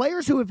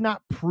players who have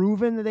not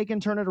proven that they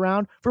can turn it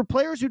around, for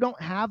players who don't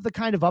have the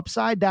kind of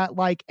upside that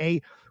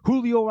a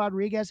Julio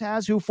Rodriguez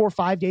has, who for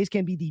 5 days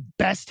can be the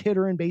best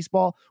hitter in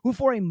baseball, who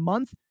for a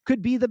month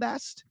could be the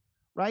best,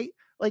 right?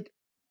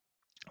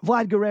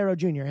 Vlad Guerrero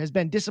Jr. has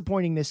been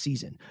disappointing this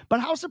season.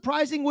 But how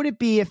surprising would it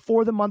be if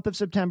for the month of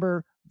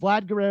September,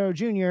 Vlad Guerrero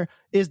Jr.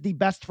 is the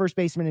best first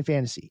baseman in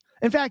fantasy?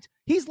 In fact,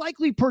 he's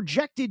likely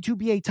projected to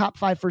be a top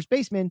 5 first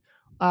baseman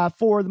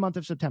for the month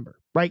of September,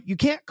 right? You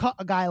can't cut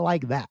a guy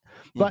like that.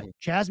 But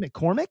Chas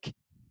McCormick,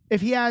 if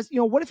he has,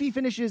 what if he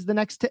finishes the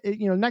next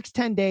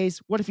 10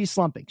 days? What if he's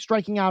slumping,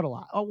 striking out a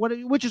lot?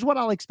 Which is what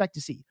I'll expect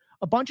to see.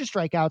 A bunch of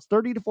strikeouts,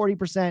 30 to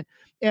 40%,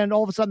 and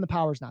all of a sudden the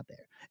power's not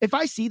there. If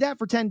I see that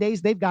for 10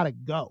 days, they've got to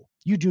go.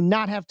 You do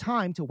not have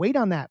time to wait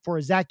on that for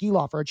a Zach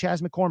Eloff or a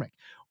Chas McCormick.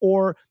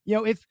 Or,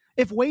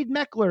 if Wade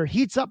Meckler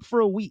heats up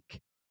for a week,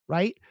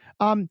 right?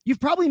 You've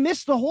probably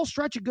missed the whole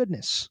stretch of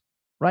goodness,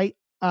 right?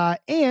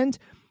 And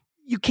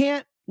you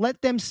can't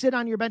let them sit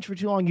on your bench for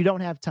too long. You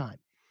don't have time.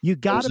 You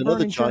got to burn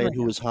another giant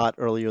who was hot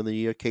earlier in the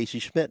year, Casey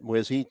Schmidt.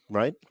 Where's he?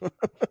 Right?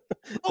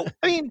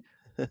 And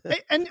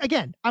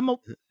again,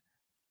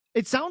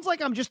 it sounds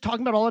like I'm just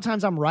talking about all the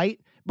times I'm right,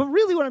 but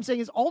really what I'm saying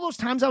is all those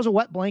times I was a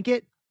wet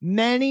blanket,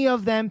 many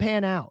of them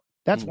pan out.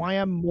 That's why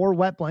I'm more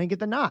wet blanket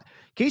than not.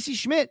 Casey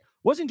Schmidt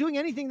wasn't doing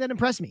anything that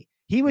impressed me.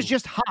 He was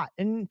just hot.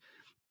 And,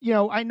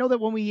 I know that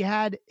when we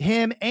had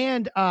him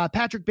and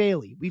Patrick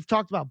Bailey, we've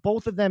talked about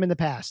both of them in the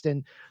past,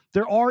 and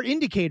there are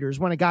indicators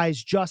when a guy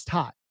is just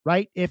hot.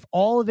 right? If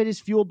all of it is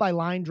fueled by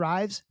line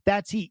drives,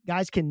 that's heat.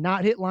 Guys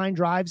cannot hit line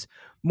drives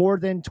more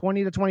than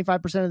 20 to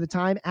 25% of the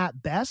time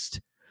at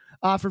best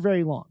for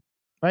very long,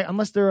 right?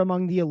 Unless they're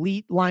among the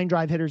elite line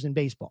drive hitters in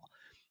baseball.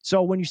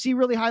 So when you see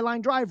really high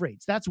line drive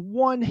rates, that's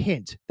one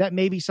hint that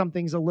maybe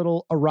something's a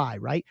little awry,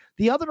 right?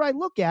 The other I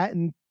look at,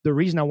 and the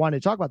reason I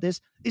wanted to talk about this,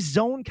 is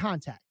zone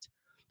contact.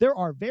 There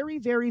are very,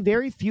 very,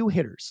 very few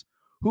hitters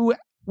who,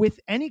 with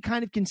any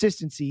kind of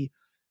consistency,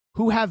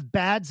 who have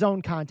bad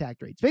zone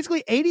contact rates.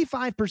 Basically,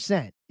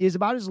 85% is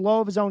about as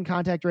low of a zone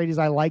contact rate as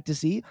I like to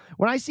see.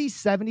 When I see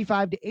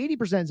 75 to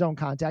 80% zone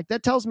contact,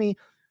 that tells me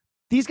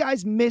these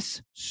guys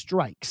miss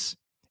strikes.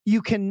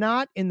 You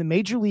cannot, in the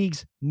major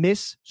leagues,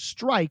 miss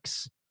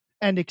strikes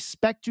and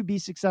expect to be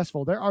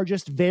successful. There are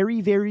just very,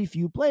 very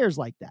few players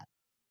like that,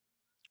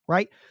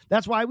 right?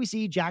 That's why we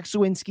see Jack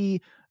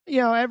Suwinski.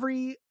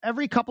 Every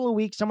couple of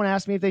weeks, someone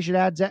asks me if they should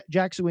add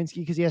Jack Suwinski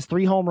because he has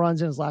 3 home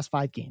runs in his last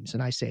 5 games.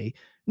 And I say,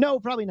 no,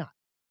 probably not,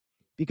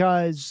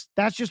 because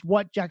that's just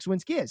what Jack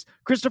Suwinski is.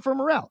 Christopher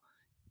Morel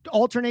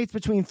alternates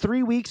between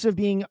 3 weeks of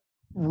being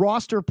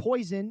roster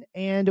poison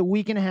and a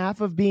week and a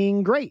half of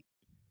being great.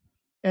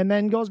 And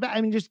then goes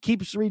back. Just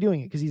keeps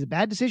redoing it because he's a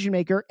bad decision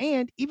maker.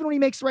 And even when he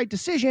makes the right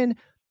decision,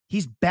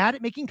 he's bad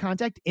at making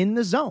contact in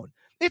the zone.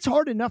 It's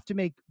hard enough to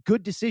make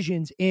good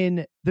decisions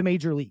in the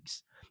major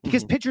leagues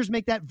because pitchers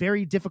make that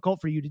very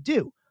difficult for you to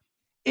do.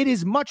 It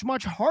is much,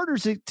 much harder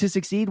to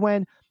succeed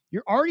when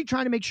you're already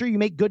trying to make sure you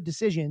make good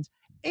decisions.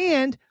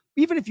 And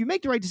even if you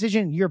make the right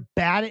decision, you're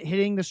bad at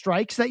hitting the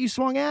strikes that you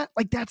swung at.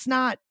 Like that's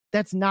not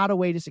a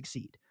way to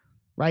succeed,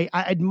 right?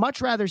 I'd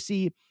much rather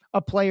see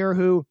a player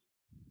who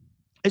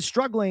is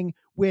struggling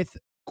with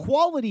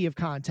quality of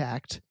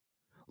contact,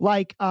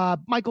 like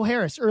Michael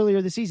Harris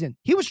earlier this season.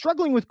 He was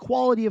struggling with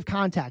quality of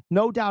contact,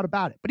 no doubt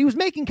about it, but he was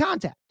making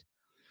contact.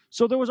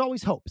 So there was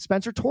always hope.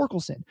 Spencer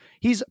Torkelson,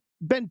 he's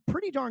been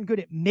pretty darn good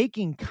at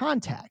making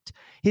contact.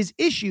 His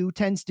issue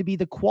tends to be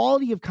the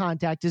quality of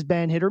contact has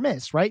been hit or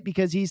miss, right?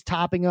 Because he's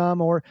topping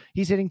them or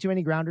he's hitting too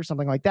many grounders,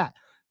 something like that.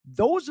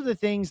 Those are the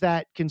things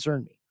that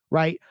concern me,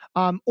 right?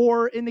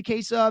 Or in the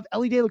case of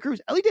Elly De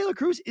La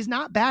Cruz is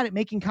not bad at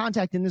making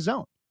contact in the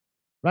zone,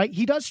 right?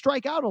 He does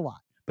strike out a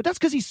lot, but that's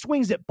because he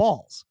swings at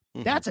balls.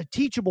 Mm-hmm. That's a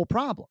teachable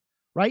problem,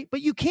 right?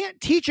 But you can't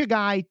teach a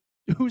guy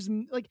who's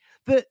like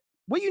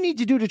what you need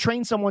to do to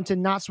train someone to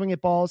not swing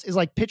at balls is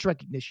like pitch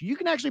recognition. You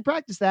can actually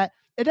practice that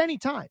at any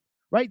time,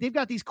 right? They've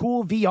got these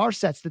cool VR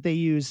sets that they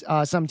use,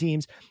 some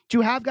teams, to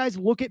have guys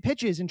look at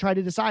pitches and try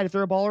to decide if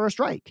they're a ball or a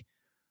strike,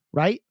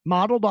 right?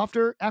 Modeled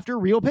after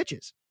real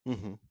pitches.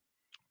 Mm-hmm.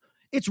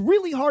 It's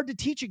really hard to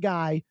teach a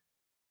guy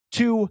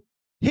to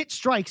hit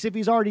strikes if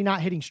he's already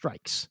not hitting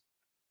strikes.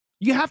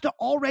 You have to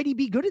already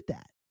be good at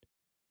that.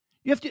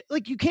 You have to,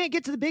 you can't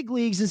get to the big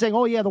leagues and saying,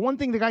 oh yeah, the one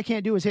thing the guy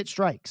can't do is hit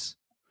strikes.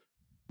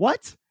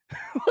 What?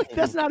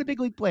 That's not a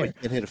big league player.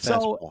 And hit a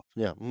fastball.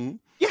 Yeah. Mm-hmm.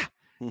 Yeah.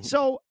 Mm-hmm.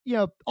 So,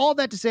 all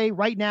that to say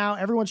right now,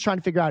 everyone's trying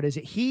to figure out, is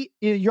it heat?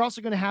 You're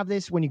also going to have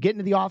this when you get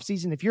into the off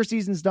season. If your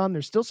season's done,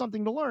 there's still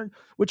something to learn,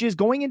 which is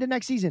going into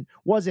next season.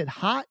 Was it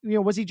hot?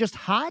 Was he just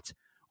hot?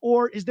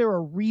 Or is there a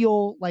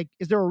real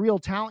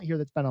talent here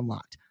that's been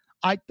unlocked?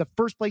 The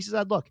first places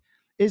I'd look,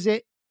 is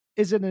it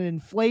an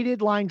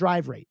inflated line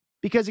drive rate?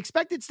 Because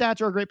expected stats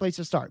are a great place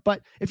to start.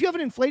 But if you have an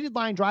inflated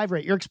line drive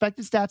rate, your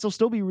expected stats will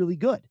still be really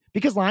good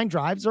because line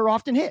drives are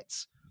often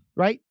hits,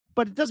 right?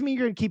 But it doesn't mean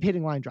you're going to keep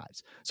hitting line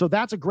drives. So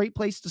that's a great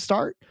place to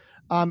start.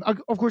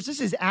 Of course, this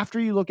is after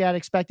you look at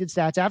expected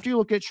stats, after you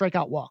look at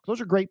strikeout walk.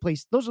 Those are great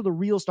places. Those are the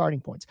real starting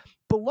points.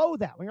 Below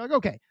that, when you're like,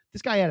 okay,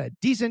 this guy had a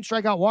decent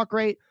strikeout walk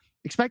rate,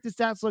 expected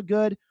stats look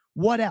good.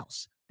 What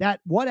else?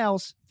 What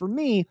else? For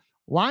me,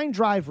 line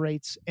drive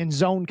rates and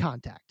zone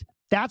contact.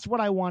 That's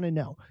what I want to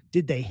know.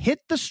 Did they hit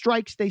the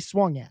strikes they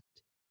swung at?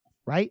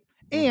 Right?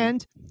 Mm-hmm.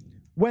 And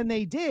when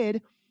they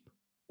did,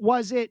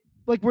 was it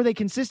were they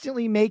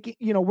consistently making,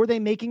 were they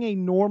making a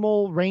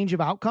normal range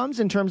of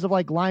outcomes in terms of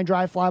line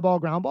drive, fly ball,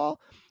 ground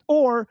ball?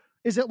 Or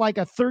is it like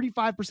a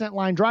 35%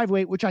 line drive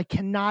weight, which I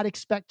cannot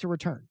expect to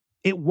return?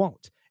 It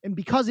won't. And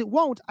because it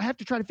won't, I have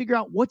to try to figure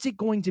out what's it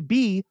going to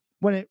be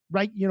when it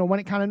kind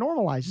of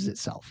normalizes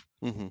itself.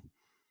 Mm-hmm.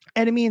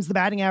 And it means the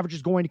batting average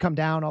is going to come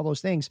down, all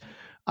those things.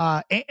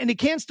 And it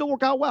can still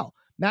work out well.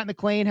 Matt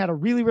McClain had a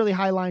really, really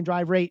high line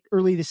drive rate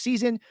early this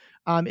season.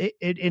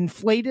 It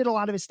inflated a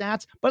lot of his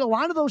stats, but a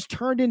lot of those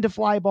turned into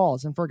fly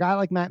balls. And for a guy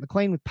like Matt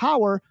McClain with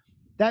power,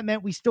 that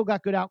meant we still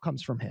got good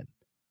outcomes from him,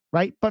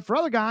 right? But for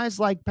other guys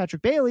like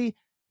Patrick Bailey,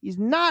 he's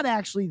not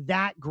actually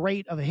that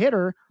great of a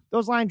hitter.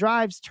 Those line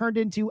drives turned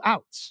into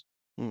outs,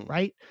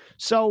 right?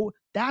 So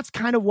that's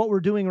kind of what we're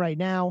doing right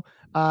now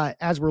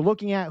as we're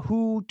looking at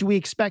who do we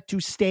expect to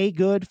stay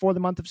good for the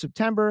month of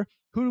September?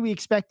 Who do we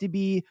expect to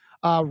be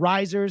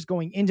risers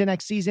going into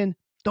next season?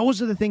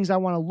 Those are the things I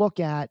want to look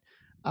at,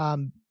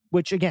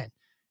 which again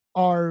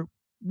are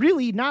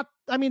really not,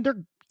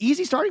 they're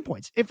easy starting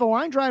points. If the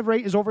line drive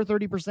rate is over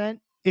 30%,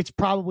 it's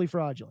probably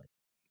fraudulent,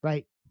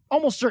 right?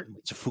 Almost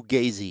certainly. It's a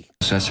fugazi.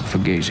 That's a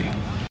fugazi.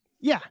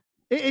 Yeah.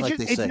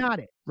 It's not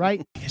it,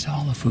 right? It's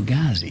all a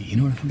fugazi. You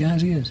know what a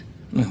fugazi is?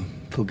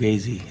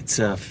 Fugazi. It's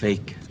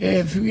fake.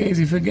 Yeah,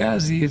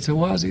 Fugazi, it's a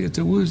wazi, it's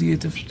a woozy,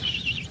 it's a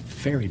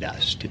fairy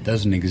dust. It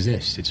doesn't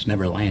exist. It's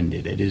never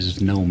landed. It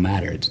is no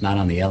matter. It's not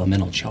on the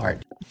elemental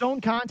chart.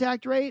 Zone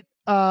contact rate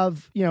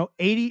of,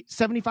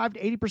 75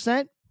 to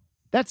 80%.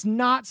 That's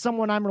not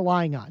someone I'm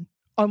relying on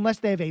unless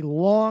they have a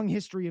long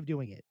history of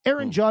doing it.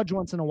 Aaron Judge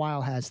once in a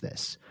while has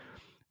this,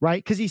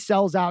 right? Because he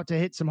sells out to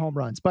hit some home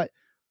runs. But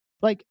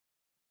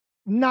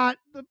not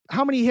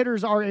how many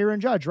hitters are Aaron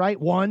Judge, right?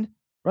 One,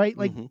 right?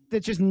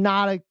 That's just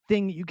not a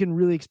thing that you can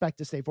really expect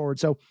to stay forward.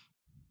 So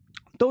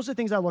those are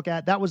things I look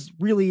at. That was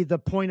really the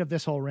point of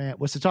this whole rant,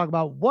 was to talk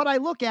about what I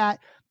look at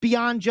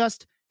beyond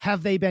just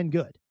have they been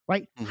good,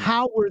 right?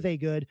 How were they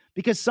good?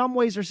 Because some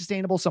ways are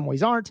sustainable, some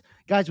ways aren't.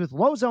 Guys with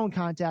low zone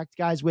contact,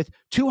 guys with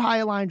too high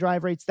a line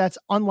drive rates, that's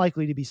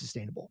unlikely to be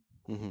sustainable.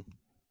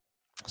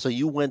 So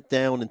you went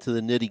down into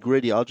the nitty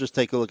gritty. I'll just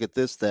take a look at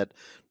this, that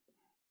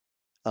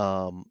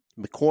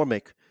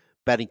McCormick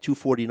batting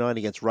 .249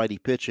 against righty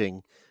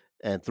pitching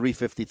and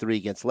 .353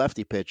 against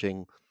lefty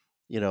pitching.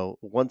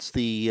 Once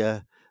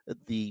the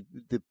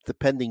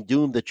pending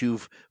doom that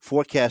you've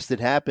forecasted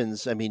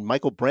happens, I mean,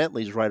 Michael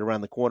Brantley's right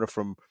around the corner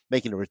from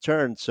making a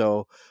return.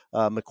 So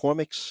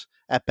McCormick's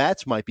at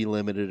bats might be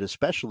limited,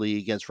 especially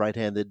against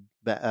right-handed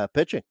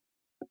pitching.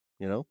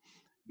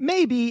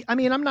 Maybe. I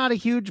mean, I'm not a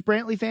huge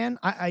Brantley fan.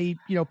 I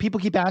people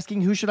keep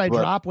asking who should I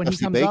drop when Dusty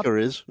he comes Baker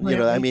up. is,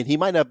 I mean, he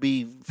might not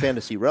be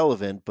fantasy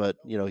relevant, but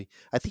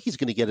I think he's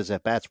going to get his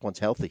at bats once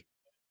healthy.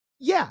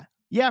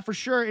 Yeah, for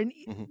sure. And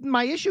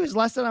my issue is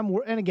less that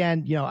and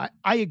again,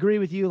 I agree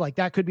with you. Like,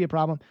 that could be a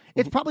problem.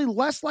 It's probably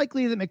less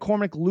likely that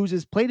McCormick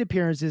loses plate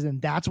appearances, and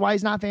that's why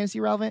he's not fantasy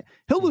relevant.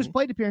 He'll lose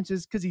plate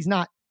appearances because he's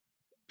not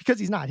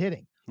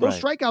hitting.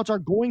 Those strikeouts are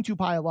going to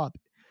pile up.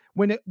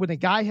 When a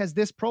guy has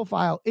this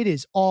profile, it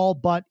is all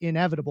but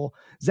inevitable.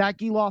 Zach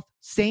Gelof,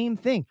 same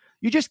thing.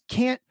 You just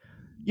can't.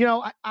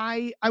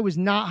 I was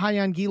not high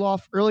on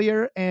Gelof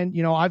earlier, and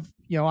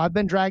I've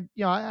been dragged.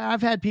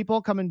 I've had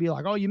people come and be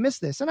like, "Oh, you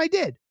missed this," and I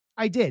did.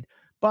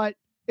 But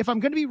if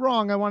I'm going to be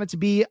wrong, I want it to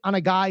be on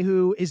a guy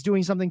who is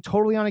doing something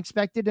totally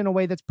unexpected in a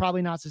way that's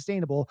probably not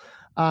sustainable,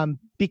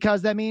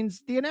 because that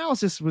means the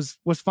analysis was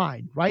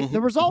fine, right? The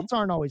results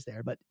aren't always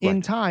there, but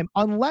in time,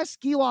 unless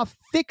Gelof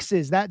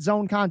fixes that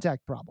zone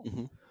contact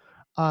problem,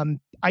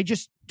 I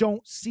just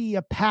don't see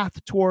a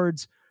path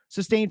towards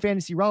sustained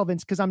fantasy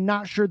relevance, because I'm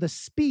not sure the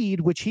speed,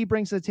 which he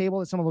brings to the table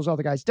that some of those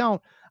other guys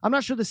don't, I'm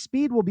not sure the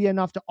speed will be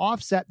enough to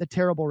offset the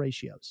terrible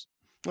ratios.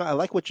 Well, I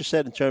like what you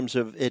said in terms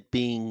of it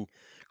being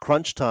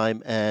crunch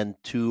time and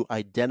to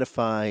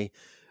identify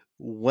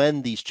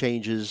when these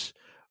changes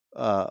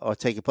are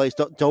taking place.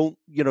 Don't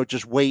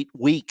just wait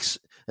weeks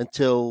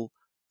until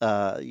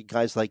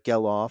guys like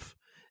Gelof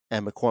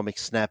and McCormick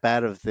snap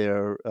out of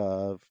their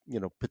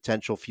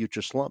potential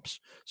future slumps.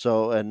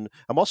 So, and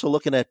I'm also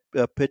looking at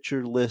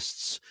pitcher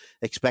lists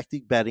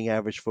expected batting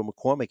average for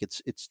McCormick.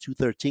 It's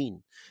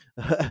 .213,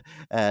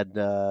 and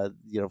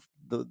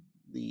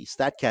the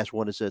StatCast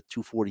one is at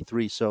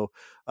 .243. So,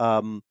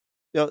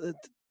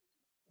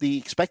 the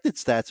expected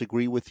stats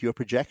agree with your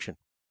projection.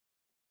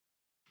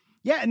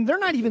 Yeah, and they're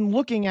not even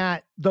looking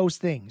at those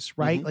things,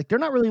 right? Like, they're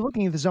not really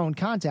looking at the zone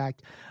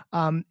contact.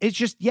 It's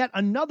just yet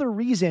another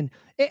reason.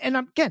 And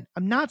I'm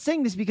not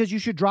saying this because you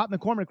should drop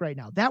McCormick right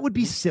now. That would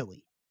be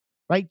silly,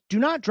 right? Do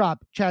not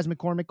drop Chas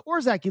McCormick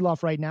or Zach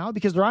Gelof right now,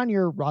 because they're on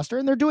your roster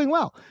and they're doing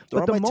well.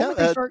 But the moment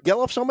they start,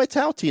 Gelof's on my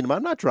tout team.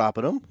 I'm not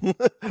dropping him.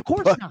 Of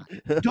course not.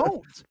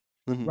 Don't.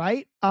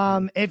 Right?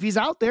 If he's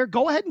out there,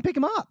 go ahead and pick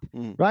him up,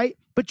 right?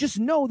 But just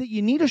know that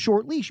you need a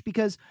short leash,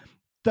 because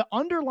the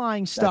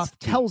underlying stuff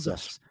tells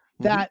us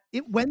that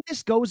when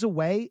this goes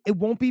away, it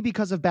won't be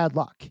because of bad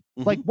luck.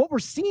 Like, what we're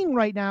seeing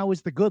right now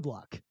is the good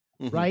luck,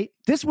 right?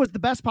 This was the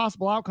best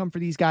possible outcome for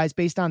these guys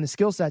based on the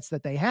skill sets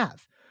that they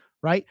have,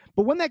 right?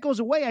 But when that goes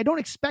away, I don't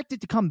expect it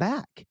to come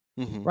back,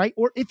 right?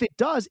 Or if it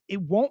does,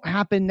 it won't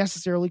happen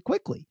necessarily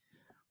quickly,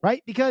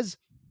 right? Because,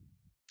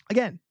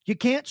 again, you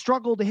can't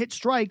struggle to hit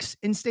strikes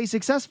and stay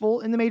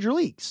successful in the major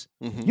leagues.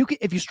 You can,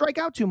 if you strike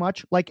out too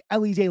much, like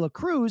Elly De La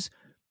Cruz,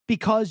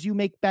 because you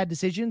make bad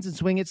decisions and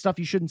swing at stuff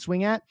you shouldn't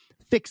swing at,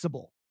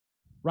 fixable,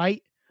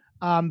 right?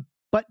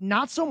 But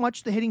not so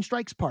much the hitting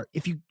strikes part.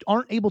 If you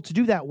aren't able to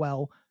do that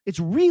well, it's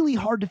really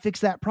hard to fix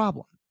that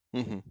problem.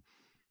 All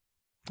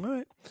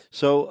right.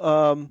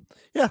 So,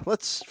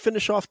 let's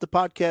finish off the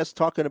podcast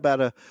talking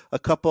about a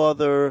couple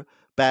other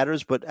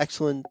batters, but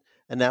excellent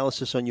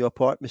analysis on your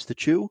part, Mr.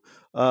 Chu.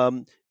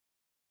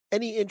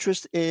 Any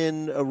interest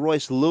in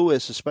Royce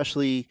Lewis,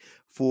 especially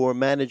for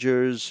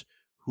managers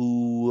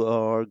who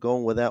are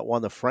going without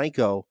Wander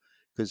Franco,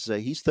 because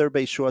he's third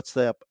base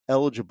shortstop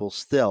eligible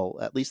still,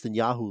 at least in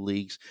Yahoo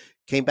leagues.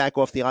 Came back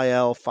off the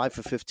IL, 5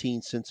 for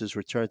 15 since his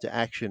return to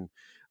action.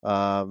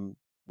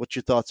 What's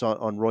your thoughts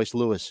on Royce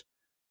Lewis?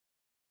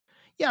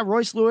 Yeah,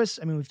 Royce Lewis,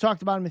 I mean, we've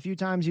talked about him a few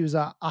times. He was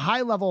a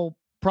high-level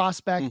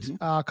prospect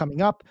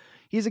coming up.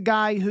 He's a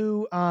guy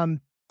who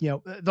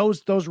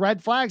those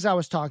red flags I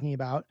was talking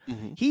about,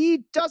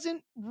 he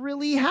doesn't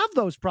really have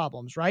those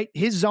problems, right?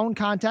 His zone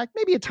contact,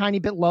 maybe a tiny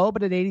bit low,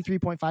 but at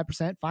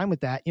 83.5%, fine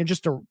with that.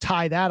 Just to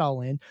tie that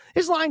all in.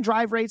 His line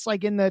drive rates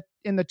like in the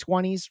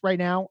 20s right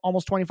now,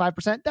 almost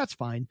 25%. That's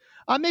fine.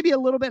 Maybe a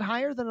little bit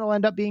higher than it'll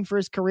end up being for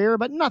his career,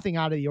 but nothing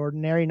out of the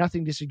ordinary.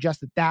 Nothing to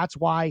suggest that that's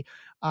why,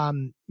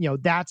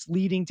 that's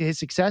leading to his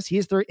success. He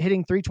is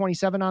hitting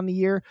 327 on the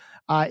year.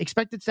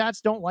 Expected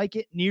stats don't like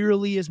it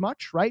nearly as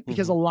much, right?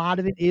 Because a lot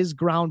of it is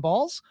ground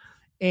balls,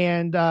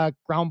 and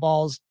ground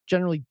balls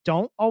generally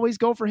don't always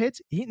go for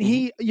hits.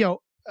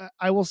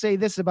 I will say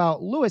this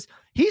about Lewis: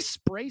 he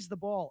sprays the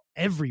ball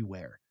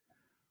everywhere,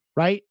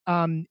 right?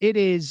 It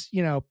is,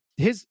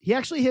 he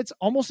actually hits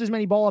almost as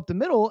many ball up the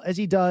middle as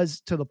he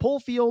does to the pull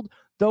field.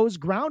 Those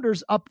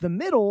grounders up the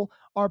middle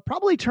are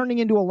probably turning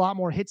into a lot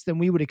more hits than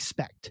we would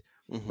expect,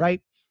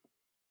 right?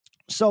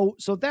 So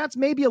that's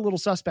maybe a little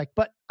suspect,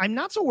 but I'm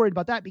not so worried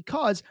about that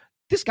because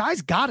this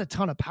guy's got a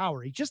ton of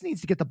power. He just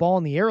needs to get the ball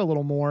in the air a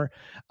little more.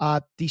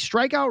 The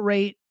strikeout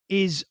rate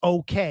is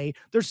okay.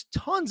 There's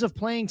tons of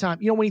playing time.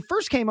 When he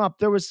first came up,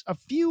 there was a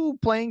few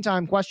playing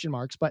time question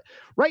marks, but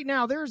right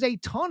now there's a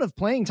ton of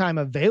playing time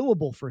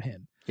available for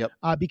him. Yep.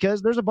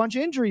 Because there's a bunch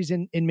of injuries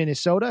in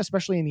Minnesota,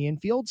 especially in the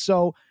infield.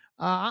 So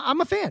I'm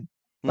a fan.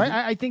 Right.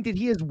 I think that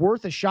he is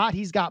worth a shot.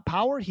 He's got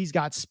power. He's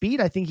got speed.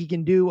 I think he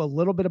can do a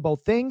little bit of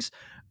both things.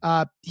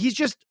 He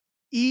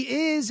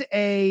is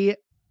a,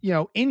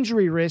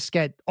 injury risk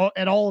at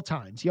all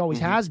times. He always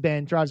has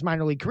been throughout his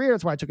minor league career.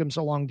 That's why it took him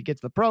so long to get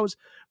to the pros,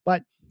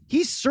 but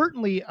he's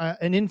certainly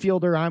an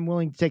infielder I'm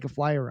willing to take a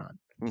flyer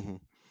on.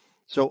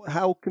 So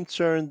how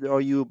concerned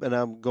are you? And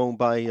I'm going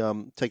by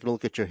taking a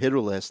look at your hitter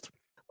list.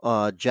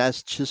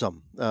 Jazz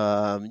Chisholm.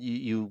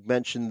 You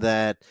mentioned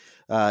that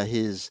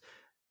his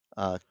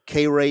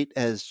K rate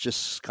has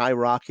just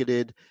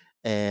skyrocketed,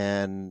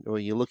 and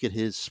when you look at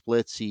his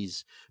splits,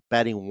 he's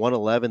batting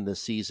 111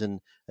 this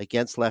season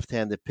against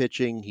left-handed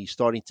pitching. He's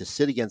starting to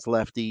sit against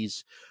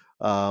lefties.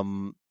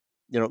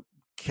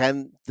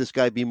 Can this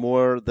guy be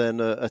more than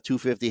a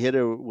 250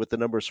 hitter with the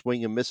number of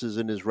swing and misses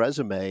in his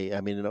resume? I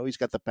mean, I know he's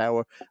got the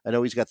power, I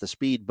know he's got the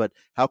speed, but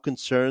how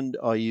concerned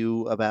are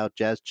you about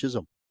Jazz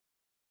Chisholm?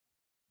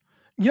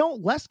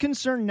 Less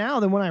concerned now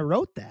than when I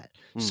wrote that.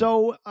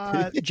 So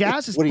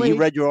Jazz has You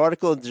read your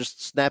article and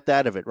just snapped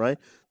out of it, right?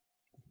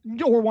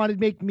 Or wanted to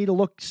make me to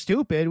look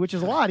stupid, which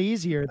is a lot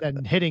easier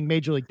than hitting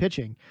major league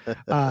pitching.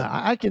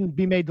 I can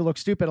be made to look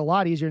stupid a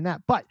lot easier than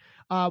that. But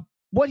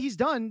what he's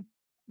done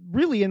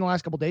really in the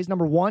last couple of days,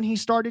 number one, he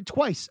started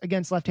twice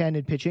against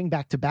left-handed pitching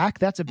back to back.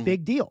 That's a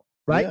big deal,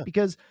 right? Yeah.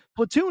 Because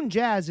platoon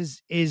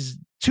Jazz is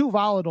too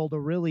volatile to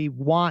really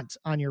want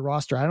on your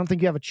roster. I don't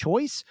think you have a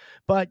choice,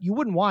 but you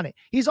wouldn't want it.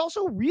 He's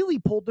also really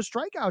pulled the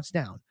strikeouts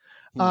down.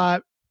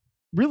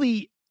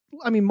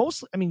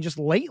 Just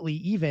lately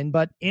even,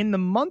 but in the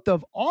month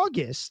of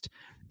August,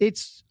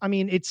 it's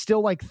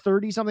still like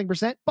 30 something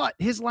 %, but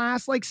his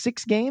last like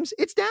 6 games,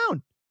 it's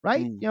down,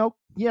 right?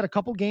 He had a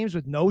couple games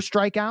with no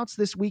strikeouts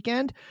this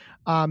weekend.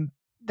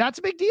 That's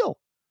a big deal.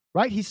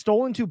 Right. He's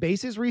stolen 2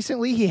 bases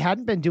recently. He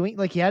hadn't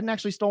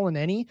actually stolen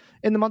any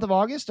in the month of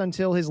August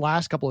until his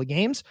last couple of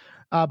games.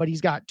 But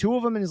he's got 2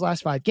 of them in his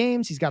last 5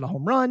 games. He's got a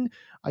home run.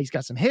 He's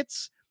got some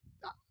hits.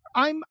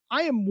 I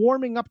am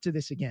warming up to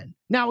this again.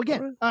 Now,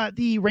 again,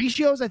 the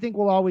ratios I think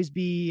will always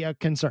be a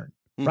concern.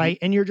 Right.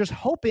 And you're just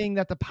hoping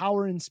that the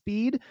power and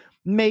speed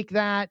make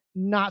that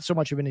not so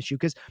much of an issue,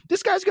 because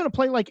this guy's going to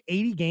play like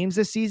 80 games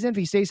this season if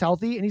he stays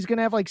healthy, and he's going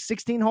to have like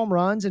 16 home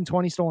runs and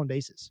 20 stolen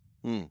bases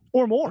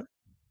or more.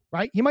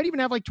 Right. He might even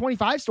have like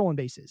 25 stolen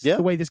bases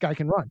the way this guy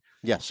can run.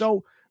 Yes.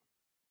 So,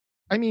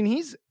 I mean,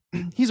 he's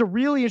a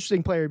really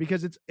interesting player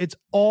because it's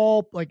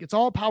all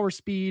power,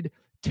 speed,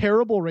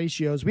 terrible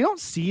ratios. We don't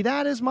see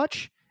that as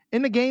much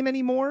in the game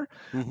anymore.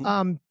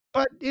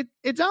 But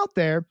it's out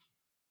there.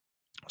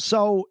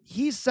 So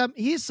he's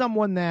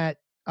someone that,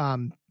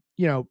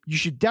 you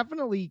should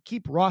definitely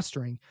keep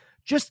rostering.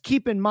 Just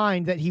keep in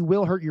mind that he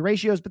will hurt your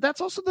ratios, but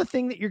that's also the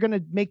thing that you're going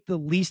to make the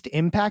least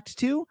impact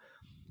to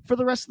for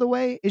the rest of the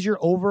way is your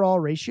overall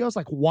ratios.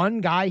 Like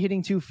one guy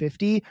hitting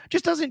 250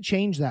 just doesn't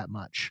change that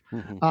much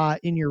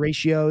in your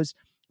ratios.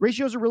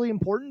 Ratios are really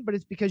important, but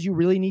it's because you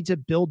really need to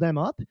build them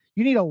up.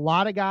 You need a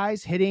lot of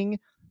guys hitting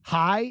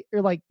high,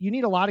 or you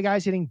need a lot of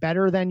guys hitting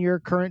better than your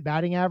current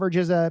batting average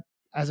as a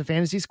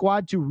fantasy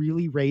squad to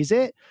really raise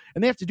it.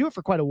 And they have to do it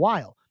for quite a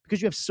while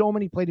because you have so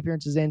many plate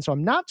appearances in. So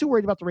I'm not too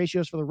worried about the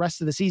ratios for the rest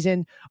of the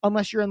season,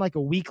 unless you're in like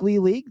a weekly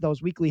league,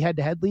 those weekly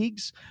head-to-head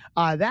leagues.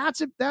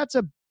 That's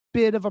a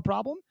bit of a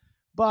problem,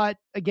 but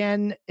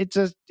again, it's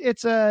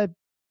a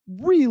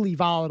really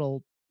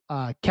volatile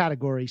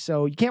category,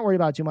 so you can't worry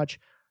about it too much.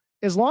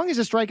 As long as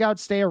the strikeouts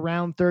stay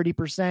around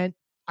 30%,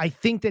 I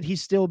think that he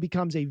still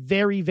becomes a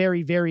very,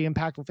 very, very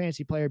impactful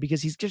fantasy player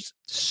because he's just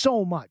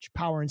so much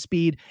power and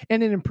speed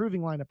and an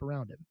improving lineup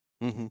around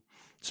him.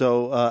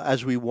 So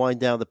as we wind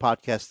down the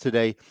podcast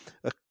today,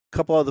 a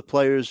couple other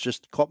players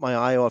just caught my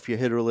eye off your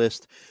hitter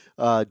list.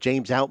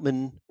 James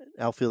Outman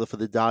outfielder for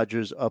the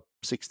Dodgers, up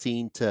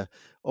 16 to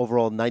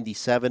overall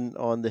 97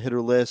 on the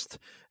hitter list.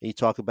 And you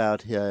talk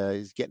about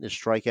he's getting his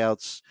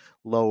strikeouts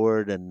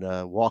lowered and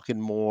walking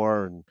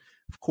more. And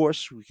of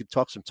course, we could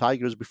talk some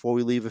Tigers before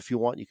we leave if you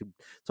want. You could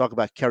talk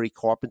about Kerry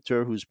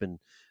Carpenter, who's been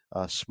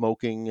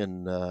smoking,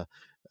 and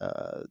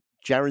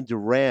Jarren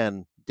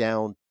Duran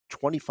down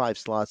 25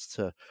 slots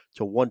to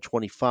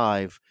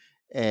 125,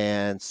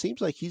 and seems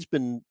like he's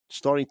been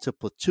starting to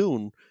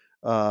platoon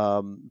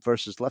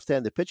versus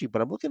left-handed pitching.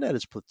 But I'm looking at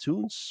his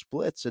platoon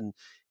splits, and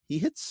he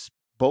hits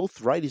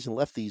both righties and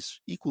lefties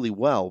equally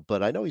well.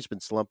 But I know he's been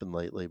slumping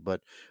lately.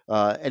 But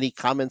any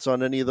comments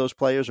on any of those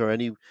players, or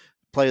any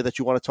player that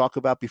you want to talk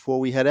about before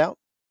we head out?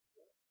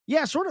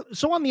 Yeah, sort of.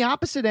 So on the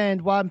opposite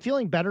end, while I'm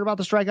feeling better about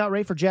the strikeout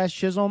rate for Jazz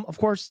Chisholm, of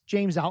course,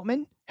 James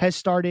Outman has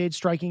started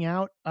striking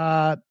out,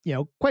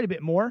 quite a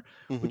bit more,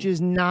 which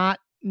is not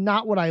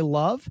what I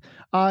love.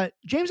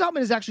 James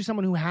Outman is actually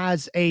someone who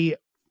has a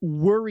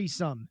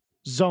worrisome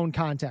zone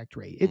contact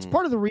rate. It's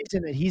part of the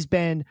reason that he's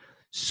been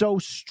so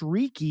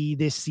streaky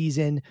this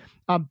season,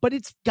 but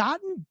it's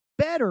gotten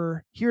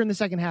better here in the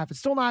second half. It's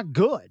still not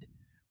good,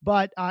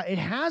 but it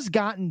has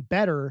gotten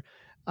better.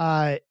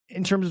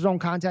 In terms of zone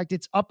contact,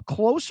 it's up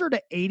closer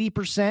to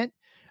 80%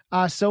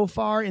 so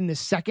far in the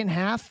second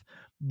half.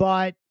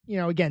 But,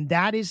 again,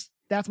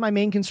 that's my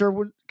main concern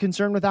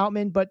with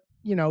Outman. But,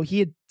 he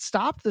had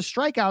stopped the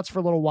strikeouts for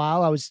a little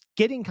while. I was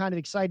getting kind of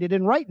excited.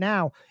 And right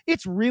now,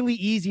 it's really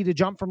easy to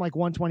jump from like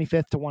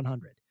 125th to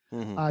 100.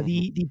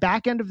 The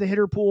back end of the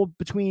hitter pool,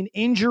 between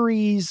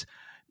injuries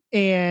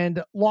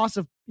and loss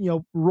of,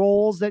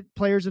 roles that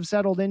players have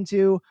settled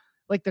into,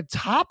 like the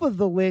top of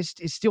the list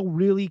is still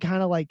really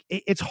kind of like,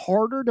 it's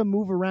harder to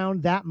move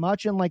around that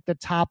much in like the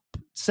top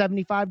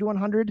 75 to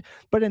 100,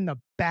 but in the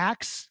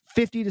backs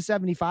 50 to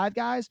 75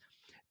 guys,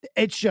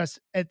 it's just,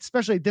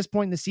 especially at this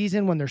point in the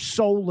season when there's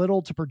so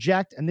little to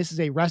project, and this is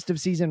a rest of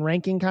season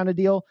ranking kind of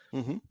deal,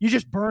 you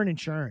just burn and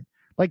churn.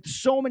 Like,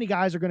 so many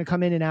guys are going to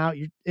come in and out.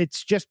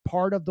 It's just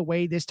part of the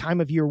way this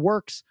time of year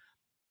works.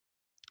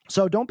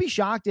 So don't be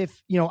shocked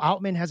if,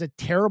 Outman has a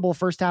terrible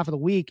first half of the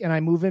week and I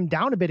move him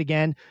down a bit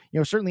again,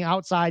 certainly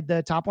outside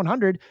the top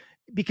 100,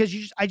 because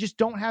I just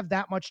don't have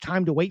that much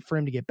time to wait for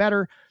him to get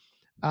better.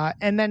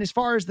 And then as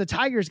far as the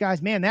Tigers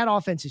guys, man, that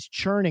offense is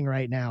churning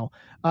right now.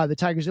 The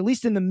Tigers, at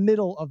least in the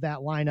middle of that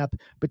lineup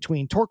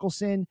between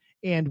Torkelson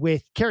and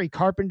with Kerry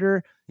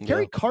Carpenter. Yeah.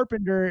 Kerry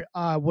Carpenter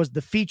was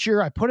the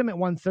feature. I put him at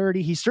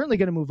 130. He's certainly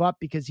going to move up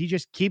because he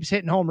just keeps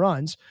hitting home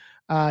runs.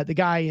 The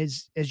guy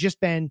has just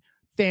been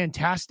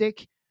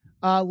fantastic.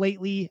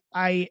 Lately,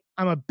 I'm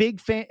a big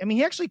fan. I mean,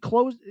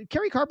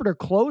 Kerry Carpenter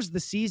closed the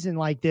season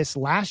like this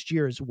last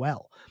year as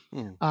well.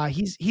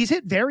 He's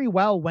hit very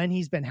well when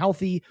he's been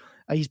healthy.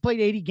 He's played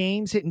 80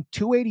 games, hitting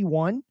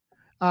 281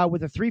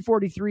 with a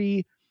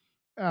 343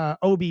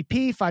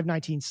 OBP,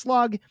 519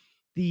 slug.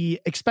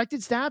 The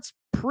expected stats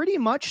pretty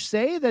much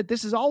say that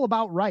this is all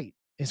about right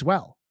as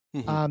well.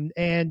 And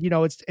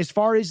it's, as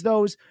far as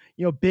those,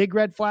 big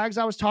red flags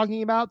I was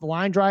talking about, the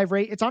line drive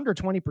rate, it's under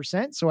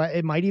 20%. So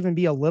it might even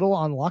be a little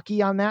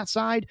unlucky on that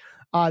side.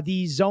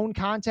 The zone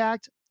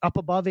contact up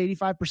above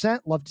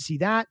 85%. Love to see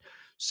that.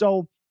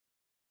 So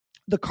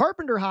the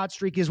Carpenter hot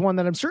streak is one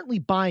that I'm certainly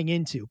buying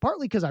into,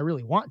 partly because I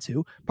really want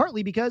to,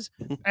 partly because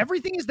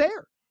everything is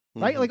there,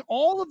 right? Like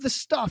all of the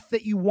stuff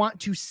that you want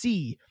to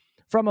see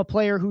from a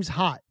player who's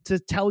hot to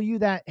tell you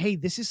that, hey,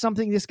 this is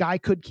something this guy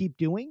could keep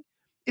doing.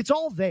 It's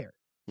all there.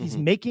 He's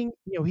making,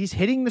 he's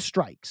hitting the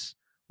strikes,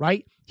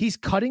 right? He's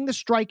cutting the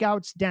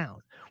strikeouts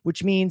down,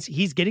 which means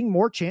he's getting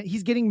more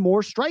he's getting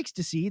more strikes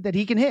to see that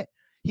he can hit.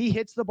 He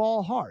hits the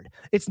ball hard.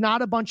 It's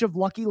not a bunch of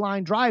lucky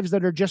line drives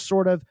that are just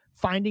sort of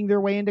finding their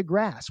way into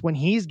grass. When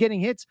he's getting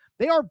hits,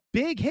 they are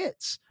big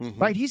hits,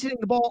 right? He's hitting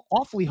the ball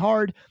awfully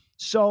hard.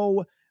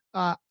 So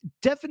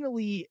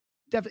definitely,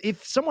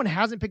 if someone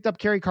hasn't picked up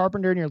Kerry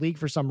Carpenter in your league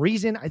for some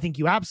reason, I think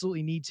you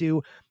absolutely need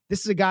to.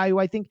 This is a guy who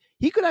I think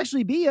he could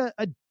actually be a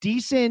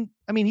decent,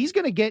 I mean, he's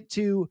going to get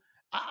to,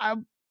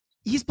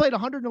 he's played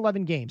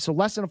 111 games, so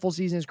less than a full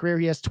season in his career.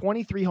 He has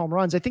 23 home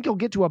runs. I think he'll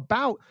get to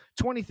about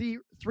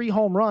 23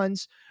 home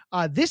runs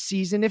this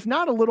season, if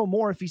not a little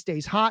more if he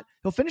stays hot.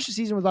 He'll finish the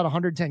season with about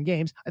 110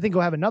 games. I think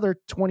he'll have another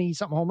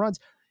 20-something home runs.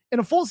 In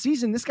a full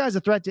season, this guy's a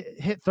threat to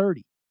hit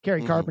 30,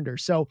 Kerry Carpenter.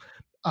 So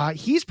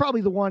he's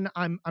probably the one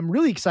I'm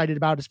really excited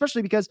about,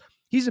 especially because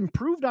he's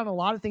improved on a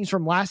lot of things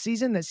from last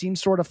season that seemed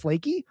sort of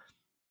flaky.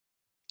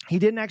 He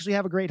didn't actually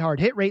have a great hard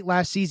hit rate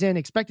last season.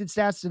 Expected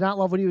stats did not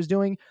love what he was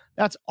doing.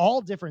 That's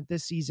all different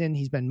this season.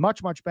 He's been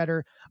much, much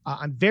better.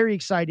 I'm very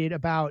excited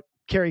about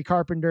Kerry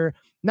Carpenter,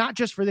 not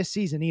just for this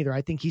season either.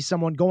 I think he's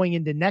someone going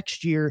into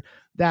next year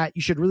that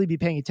you should really be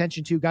paying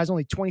attention to. Guy's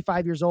only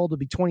 25 years old. He'll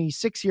be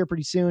 26 here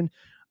pretty soon.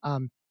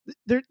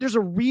 There's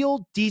a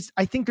really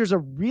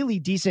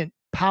decent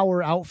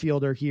power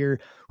outfielder here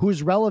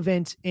who's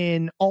relevant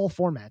in all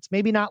formats.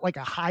 Maybe not like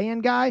a high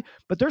end guy,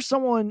 but he's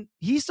someone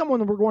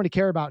that we're going to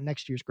care about in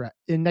next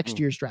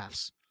year's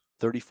drafts.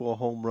 34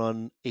 home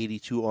run,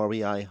 82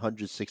 RBI,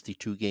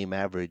 162 game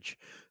average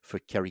for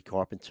Kerry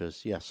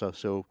Carpenter's. Yeah.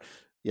 So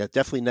Yeah,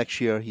 definitely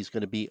next year he's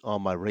going to be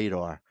on my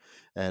radar.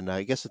 And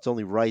I guess it's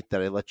only right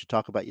that I let you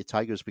talk about your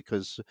Tigers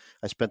because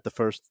I spent the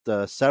first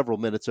several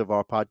minutes of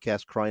our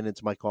podcast crying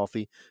into my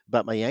coffee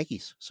about my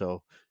Yankees.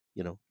 So,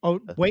 Oh,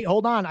 wait,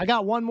 hold on. I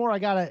got one more I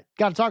gotta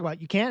talk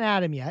about. You can't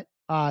add him yet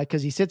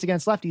because he sits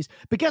against lefties.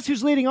 But guess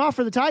who's leading off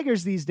for the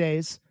Tigers these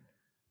days?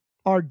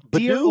 Our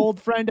dear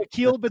old friend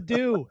Akil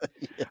Baddoo.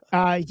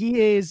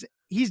 Yeah.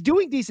 He's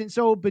doing decent.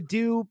 So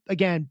Baddoo,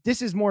 again,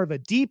 this is more of a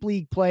deep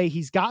league play.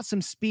 He's got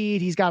some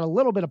speed. He's got a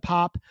little bit of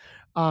pop.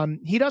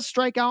 He does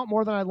strike out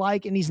more than I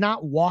like, and he's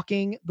not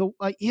walking.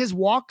 His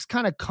walks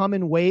kind of come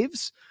in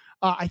waves.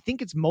 I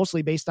think it's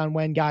mostly based on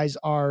when guys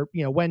are,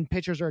 when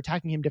pitchers are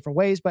attacking him different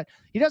ways. But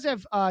he does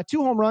have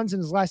 2 home runs in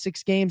his last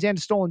 6 games and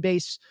a stolen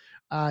base.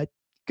 Going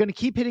to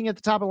keep hitting at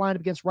the top of the lineup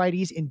against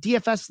righties in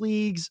DFS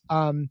leagues.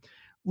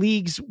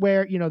 Leagues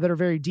where, that are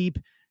very deep.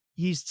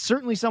 He's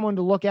certainly someone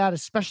to look at,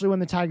 especially when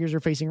the Tigers are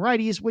facing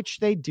righties, which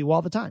they do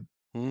all the time.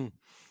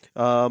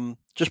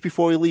 Just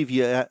before we leave,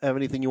 you have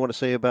anything you want to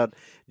say about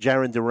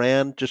Jarren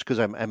Duran? Just because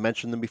I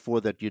mentioned them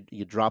before that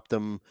you dropped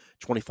them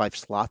 25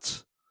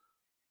 slots.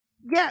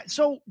 Yeah,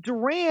 so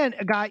Duran,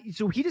 a guy,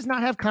 so he does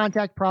not have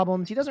contact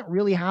problems. He doesn't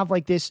really have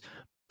like this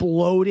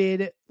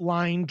bloated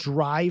line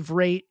drive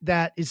rate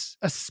that is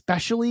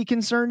especially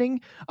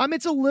concerning.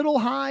 It's a little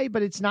high,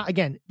 but it's not,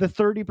 again, the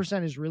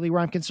 30% is really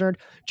where I'm concerned.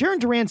 Jarren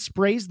Duran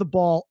sprays the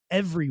ball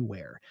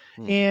everywhere.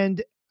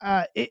 And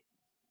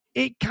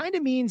it kind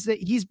of means that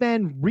he's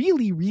been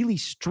really, really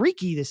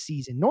streaky this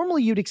season.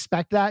 Normally you'd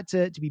expect that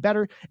to be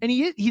better. And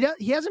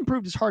he has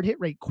improved his hard hit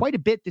rate quite a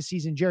bit this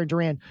season, Jarren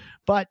Duran,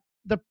 but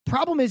the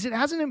problem is it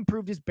hasn't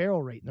improved his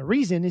barrel rate. And the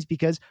reason is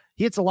because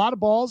he hits a lot of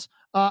balls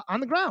on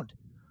the ground.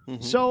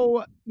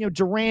 So,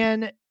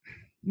 Duran,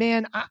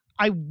 man,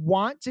 I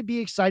want to be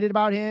excited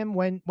about him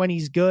when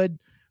he's good.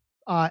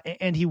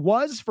 And he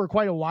was for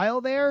quite a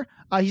while there.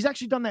 He's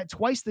actually done that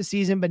twice this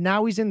season, but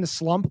now he's in the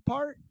slump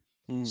part.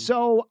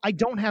 So I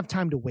don't have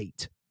time to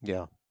wait.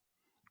 Yeah.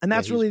 And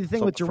that's really the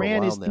thing with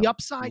Duran is the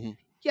upside.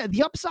 Yeah,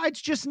 the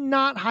upside's just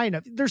not high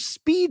enough. There's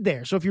speed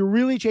there. So if you're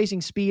really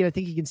chasing speed, I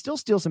think he can still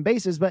steal some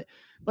bases, but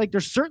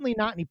there's certainly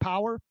not any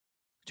power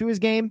to his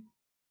game.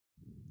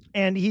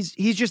 And he's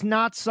just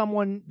not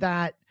someone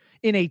that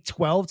in a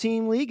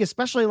 12-team league,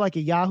 especially like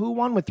a Yahoo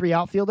one with 3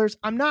 outfielders,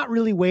 I'm not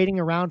really waiting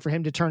around for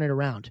him to turn it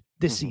around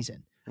this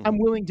season. I'm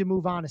willing to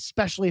move on,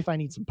 especially if I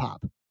need some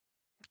pop.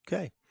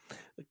 Okay.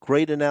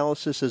 Great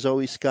analysis as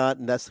always, Scott.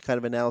 And that's the kind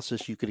of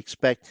analysis you could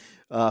expect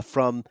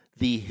from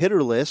the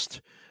hitter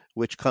list,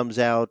 which comes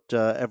out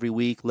every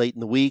week, late in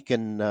the week.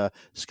 And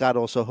Scott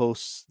also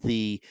hosts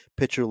the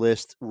pitcher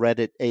list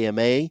Reddit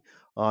AMA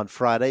on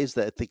Fridays.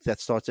 I think that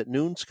starts at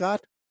noon,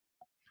 Scott?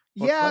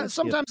 Yeah,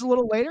 sometimes a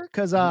little later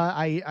because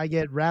I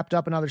get wrapped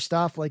up in other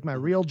stuff like my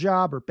real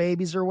job or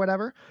babies or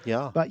whatever.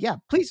 Yeah. But yeah,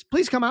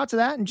 please come out to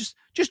that and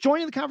just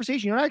join in the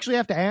conversation. You don't actually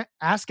have to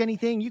ask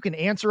anything. You can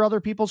answer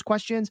other people's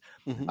questions.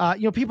 People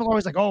are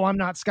always like, "Oh, I'm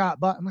not Scott,"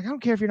 but I'm like, I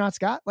don't care if you're not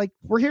Scott. Like,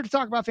 we're here to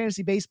talk about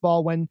fantasy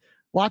baseball when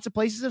lots of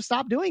places have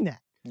stopped doing that.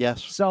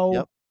 Yes.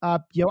 So,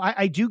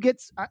 I do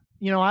get,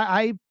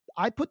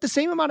 I put the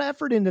same amount of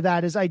effort into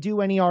that as I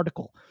do any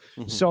article.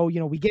 So,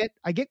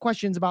 I get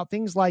questions about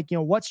things like,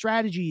 what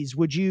strategies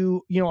would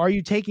are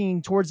you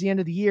taking towards the end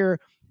of the year,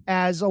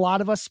 as a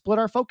lot of us split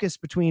our focus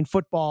between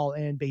football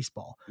and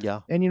baseball. Yeah.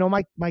 And,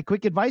 my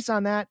quick advice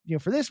on that,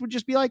 for this would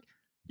just be like,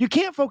 you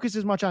can't focus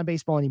as much on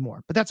baseball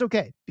anymore, but that's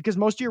okay because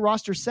most of your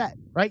roster's set,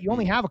 right? You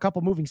only have a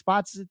couple moving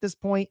spots at this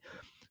point.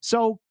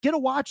 So get a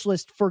watch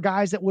list for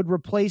guys that would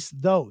replace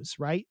those,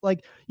 right?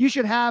 Like you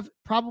should have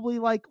probably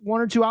like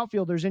 1 or 2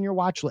 outfielders in your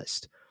watch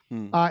list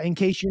in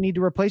case you need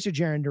to replace a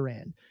Jarren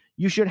Duran.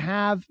 You should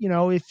have,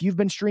 if you've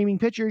been streaming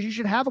pitchers, you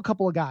should have a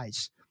couple of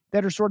guys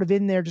that are sort of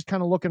in there just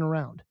kind of looking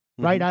around,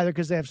 right? Either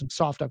because they have some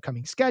soft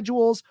upcoming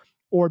schedules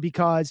or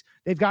because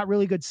they've got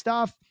really good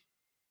stuff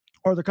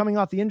or they're coming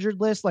off the injured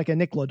list like a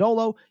Nick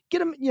Lodolo. Get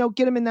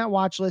them in that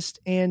watch list.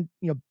 And,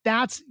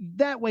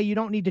 that way you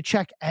don't need to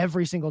check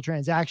every single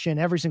transaction,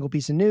 every single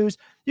piece of news.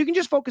 You can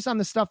just focus on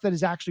the stuff that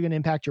is actually going to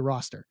impact your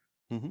roster.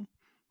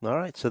 All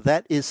right. So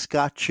that is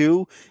Scott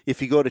Chu.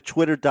 If you go to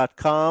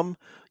twitter.com,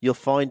 you'll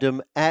find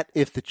him at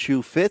If the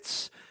Chu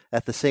Fits.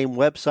 At the same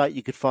website,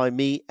 you could find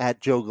me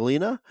at Joe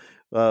Galena.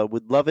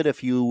 Would love it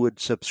if you would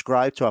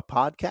subscribe to our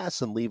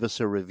podcast and leave us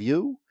a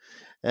review.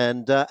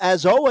 And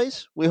as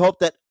always, we hope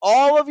that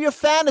all of your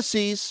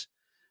fantasies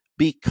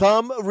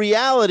become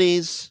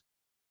realities.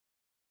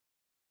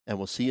 And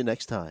we'll see you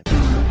next time.